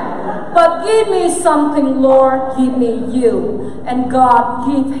 right? But give me something, Lord, give me you. And God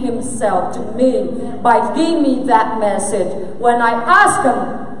give himself to me by giving me that message. When I ask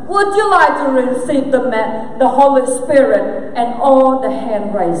him, would you like to receive the Holy Spirit? And all the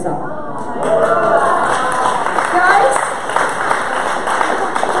hand raised up. Guys,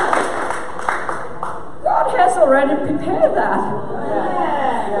 God has already prepared that.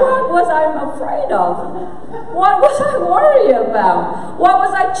 What was I afraid of? What was I worried about? What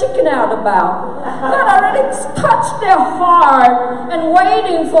was I chicken out about? God already touched their heart and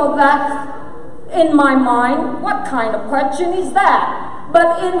waiting for that in my mind. What kind of question is that?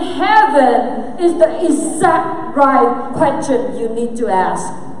 But in heaven is the exact right question you need to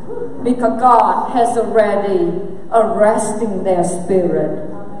ask. Because God has already arresting their spirit.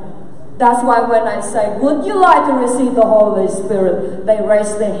 That's why when I say, would you like to receive the Holy Spirit? They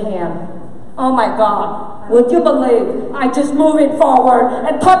raise their hand. Oh my God. Would you believe I just move it forward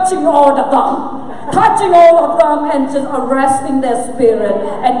and touching all of them. Touching all of them and just arresting their spirit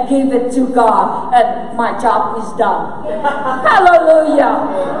and give it to God. And my job is done. Hallelujah.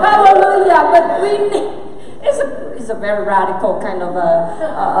 Hallelujah. But we need, it's a very radical kind of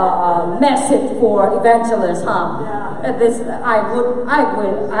a message for evangelists, huh?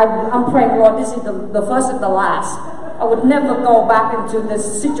 I'm praying, Lord, this is the first and the last. I would never go back into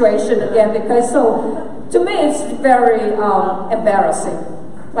this situation again because to me it's very embarrassing.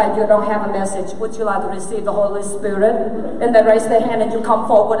 Like you don't have a message. Would you like to receive the Holy Spirit? And they raise their hand and you come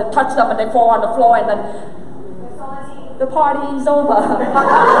forward and touch them and they fall on the floor and then the party is over.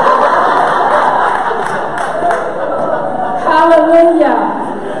 Hallelujah.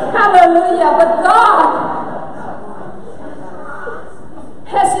 Hallelujah. But God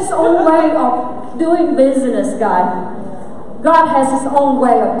has his own way of doing business, God. God has his own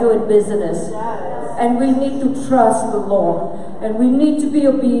way of doing business. And we need to trust the Lord. And we need to be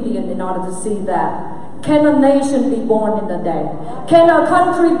obedient in order to see that. Can a nation be born in a day? Can a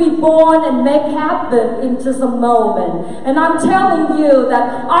country be born and make happen in just a moment? And I'm telling you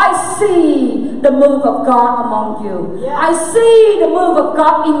that I see the move of God among you. I see the move of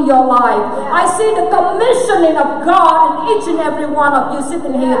God in your life. I see the commissioning of God in each and every one of you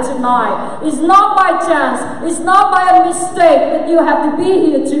sitting here tonight. It's not by chance. It's not by a mistake that you have to be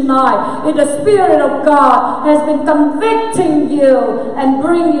here tonight. The Spirit of God has been convicting you and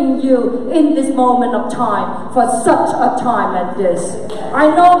bringing you in this moment of time for such a time as this. I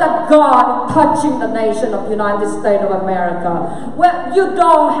know that God is touching the nation of the United States of America. Well, you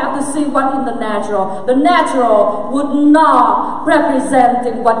don't have to see what in the natural. The natural would not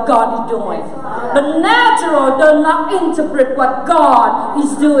represent what God is doing. The natural does not interpret what God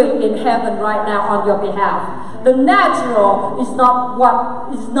is doing in heaven right now on your behalf. The natural is not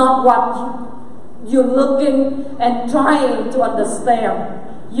what you're looking and trying to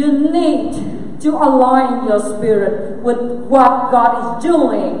understand. You need to align your spirit with what God is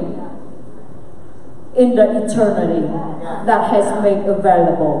doing in the eternity that has made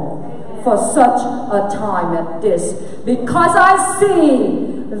available for such a time as this. Because I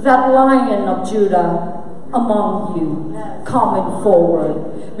see that Lion of Judah among you coming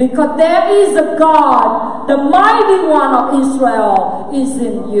forward. Because there is a God, the mighty one of Israel is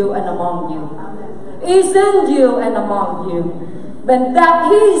in you and among you. Is in you and among you. But that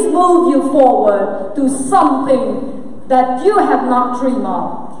He's moved you forward to something that you have not dreamed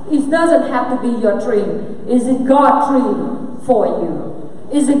of. It doesn't have to be your dream. Is it God's dream for you?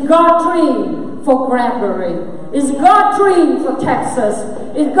 Is it God's dream for Granbury? Is it God's dream for Texas?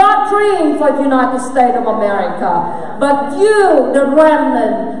 Is God's dream for the United States of America? But you, the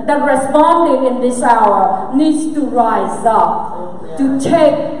remnant that responded in this hour, needs to rise up to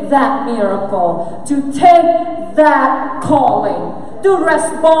take that miracle, to take that calling, to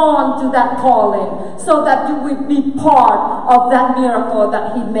respond to that calling, so that you will be part of that miracle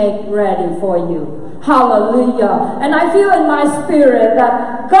that He made ready for you. Hallelujah. And I feel in my spirit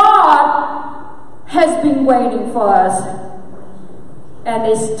that God has been waiting for us And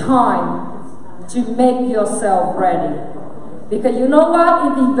it's time to make yourself ready. Because you know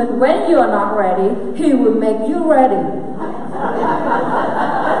what? If even when you are not ready, He will make you ready.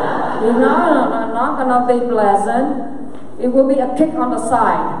 You're not going to be pleasant. It will be a kick on the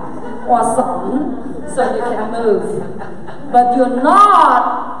side or something so you can move. But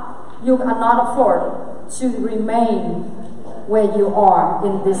you cannot afford to remain where you are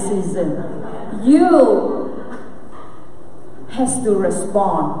in this season. You has to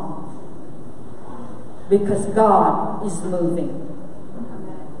respond because God is moving.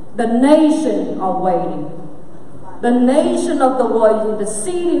 The nation are waiting. The nation of the world is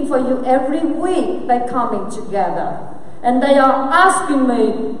interceding for you every week. They're coming together. And they are asking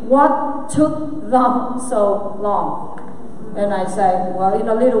me, what took them so long? And I say, well, in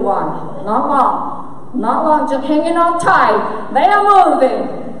a little while. Not long, just hanging on tight. They are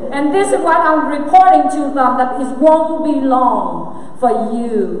moving. And this is what I'm reporting to them, that it won't be long for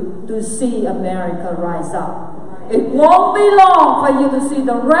you to see America rise up. It won't be long for you to see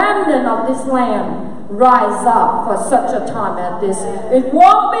the remnant of this land rise up for such a time as this. It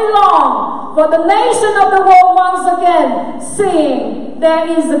won't be long for the nation of the world once again seeing there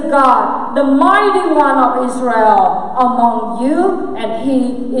is a God, the mighty one of Israel among you, and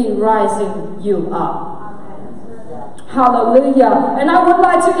He is rising you up. Hallelujah. And I would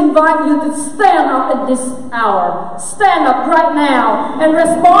like to invite you to stand up at this hour. Stand up right now and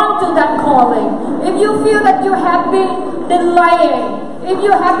respond to that calling. If you feel that you have been delaying, if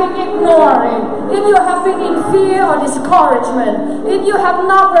you have been ignoring, if you have been in fear or discouragement, if you have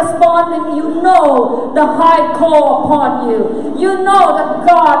not responded, you know the high call upon you. You know that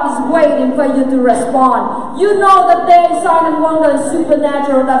God is waiting for you to respond. You know that there is sign and wonder and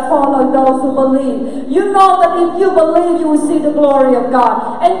supernatural that follow those who believe. You know that if you believe, you will see the glory of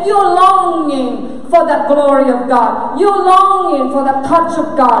God. And you're longing for that glory of God. You're longing for that touch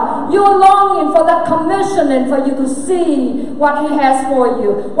of God. You're longing for that commissioning for you to see what He has for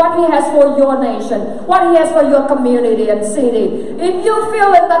you, what He has for your nation, what He has for your community and city. If you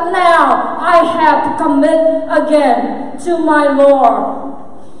feel it that now I have to commit again to my Lord,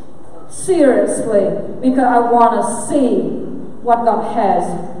 seriously, because I want to see what God has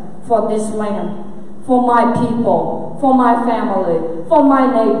for this land, for my people, for my family, for my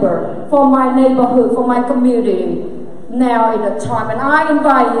neighbor, for my neighborhood, for my community, now in the time. And I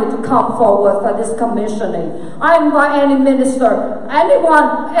invite you to come forward for this commissioning. I invite any minister,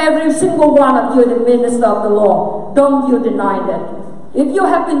 anyone, every single one of you, the minister of the Lord. Don't you deny that. If you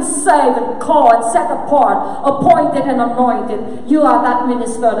have been saved and called and set apart, appointed and anointed, you are that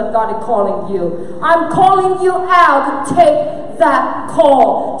minister that God is calling you. I'm calling you out to take that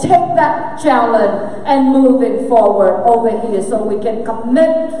call, take that challenge, and move it forward over here so we can commit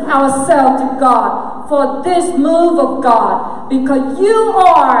ourselves to God for this move of God, because you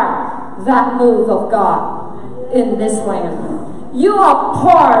are that move of God in this land. You are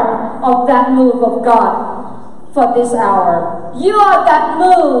part of that move of God for this hour. You are that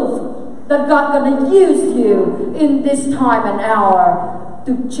move that God going to use you in this time and hour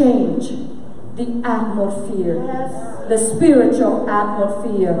to change the atmosphere, the spiritual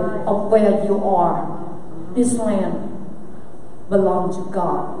atmosphere of where you are. This land belongs to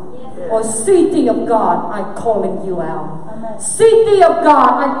God. Or city of God, I'm calling you out. City of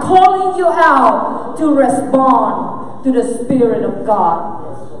God, I'm calling you out to respond to the Spirit of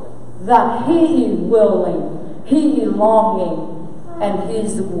God, that He is willing, He is longing, and He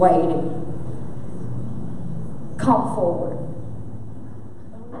is waiting. Come forward.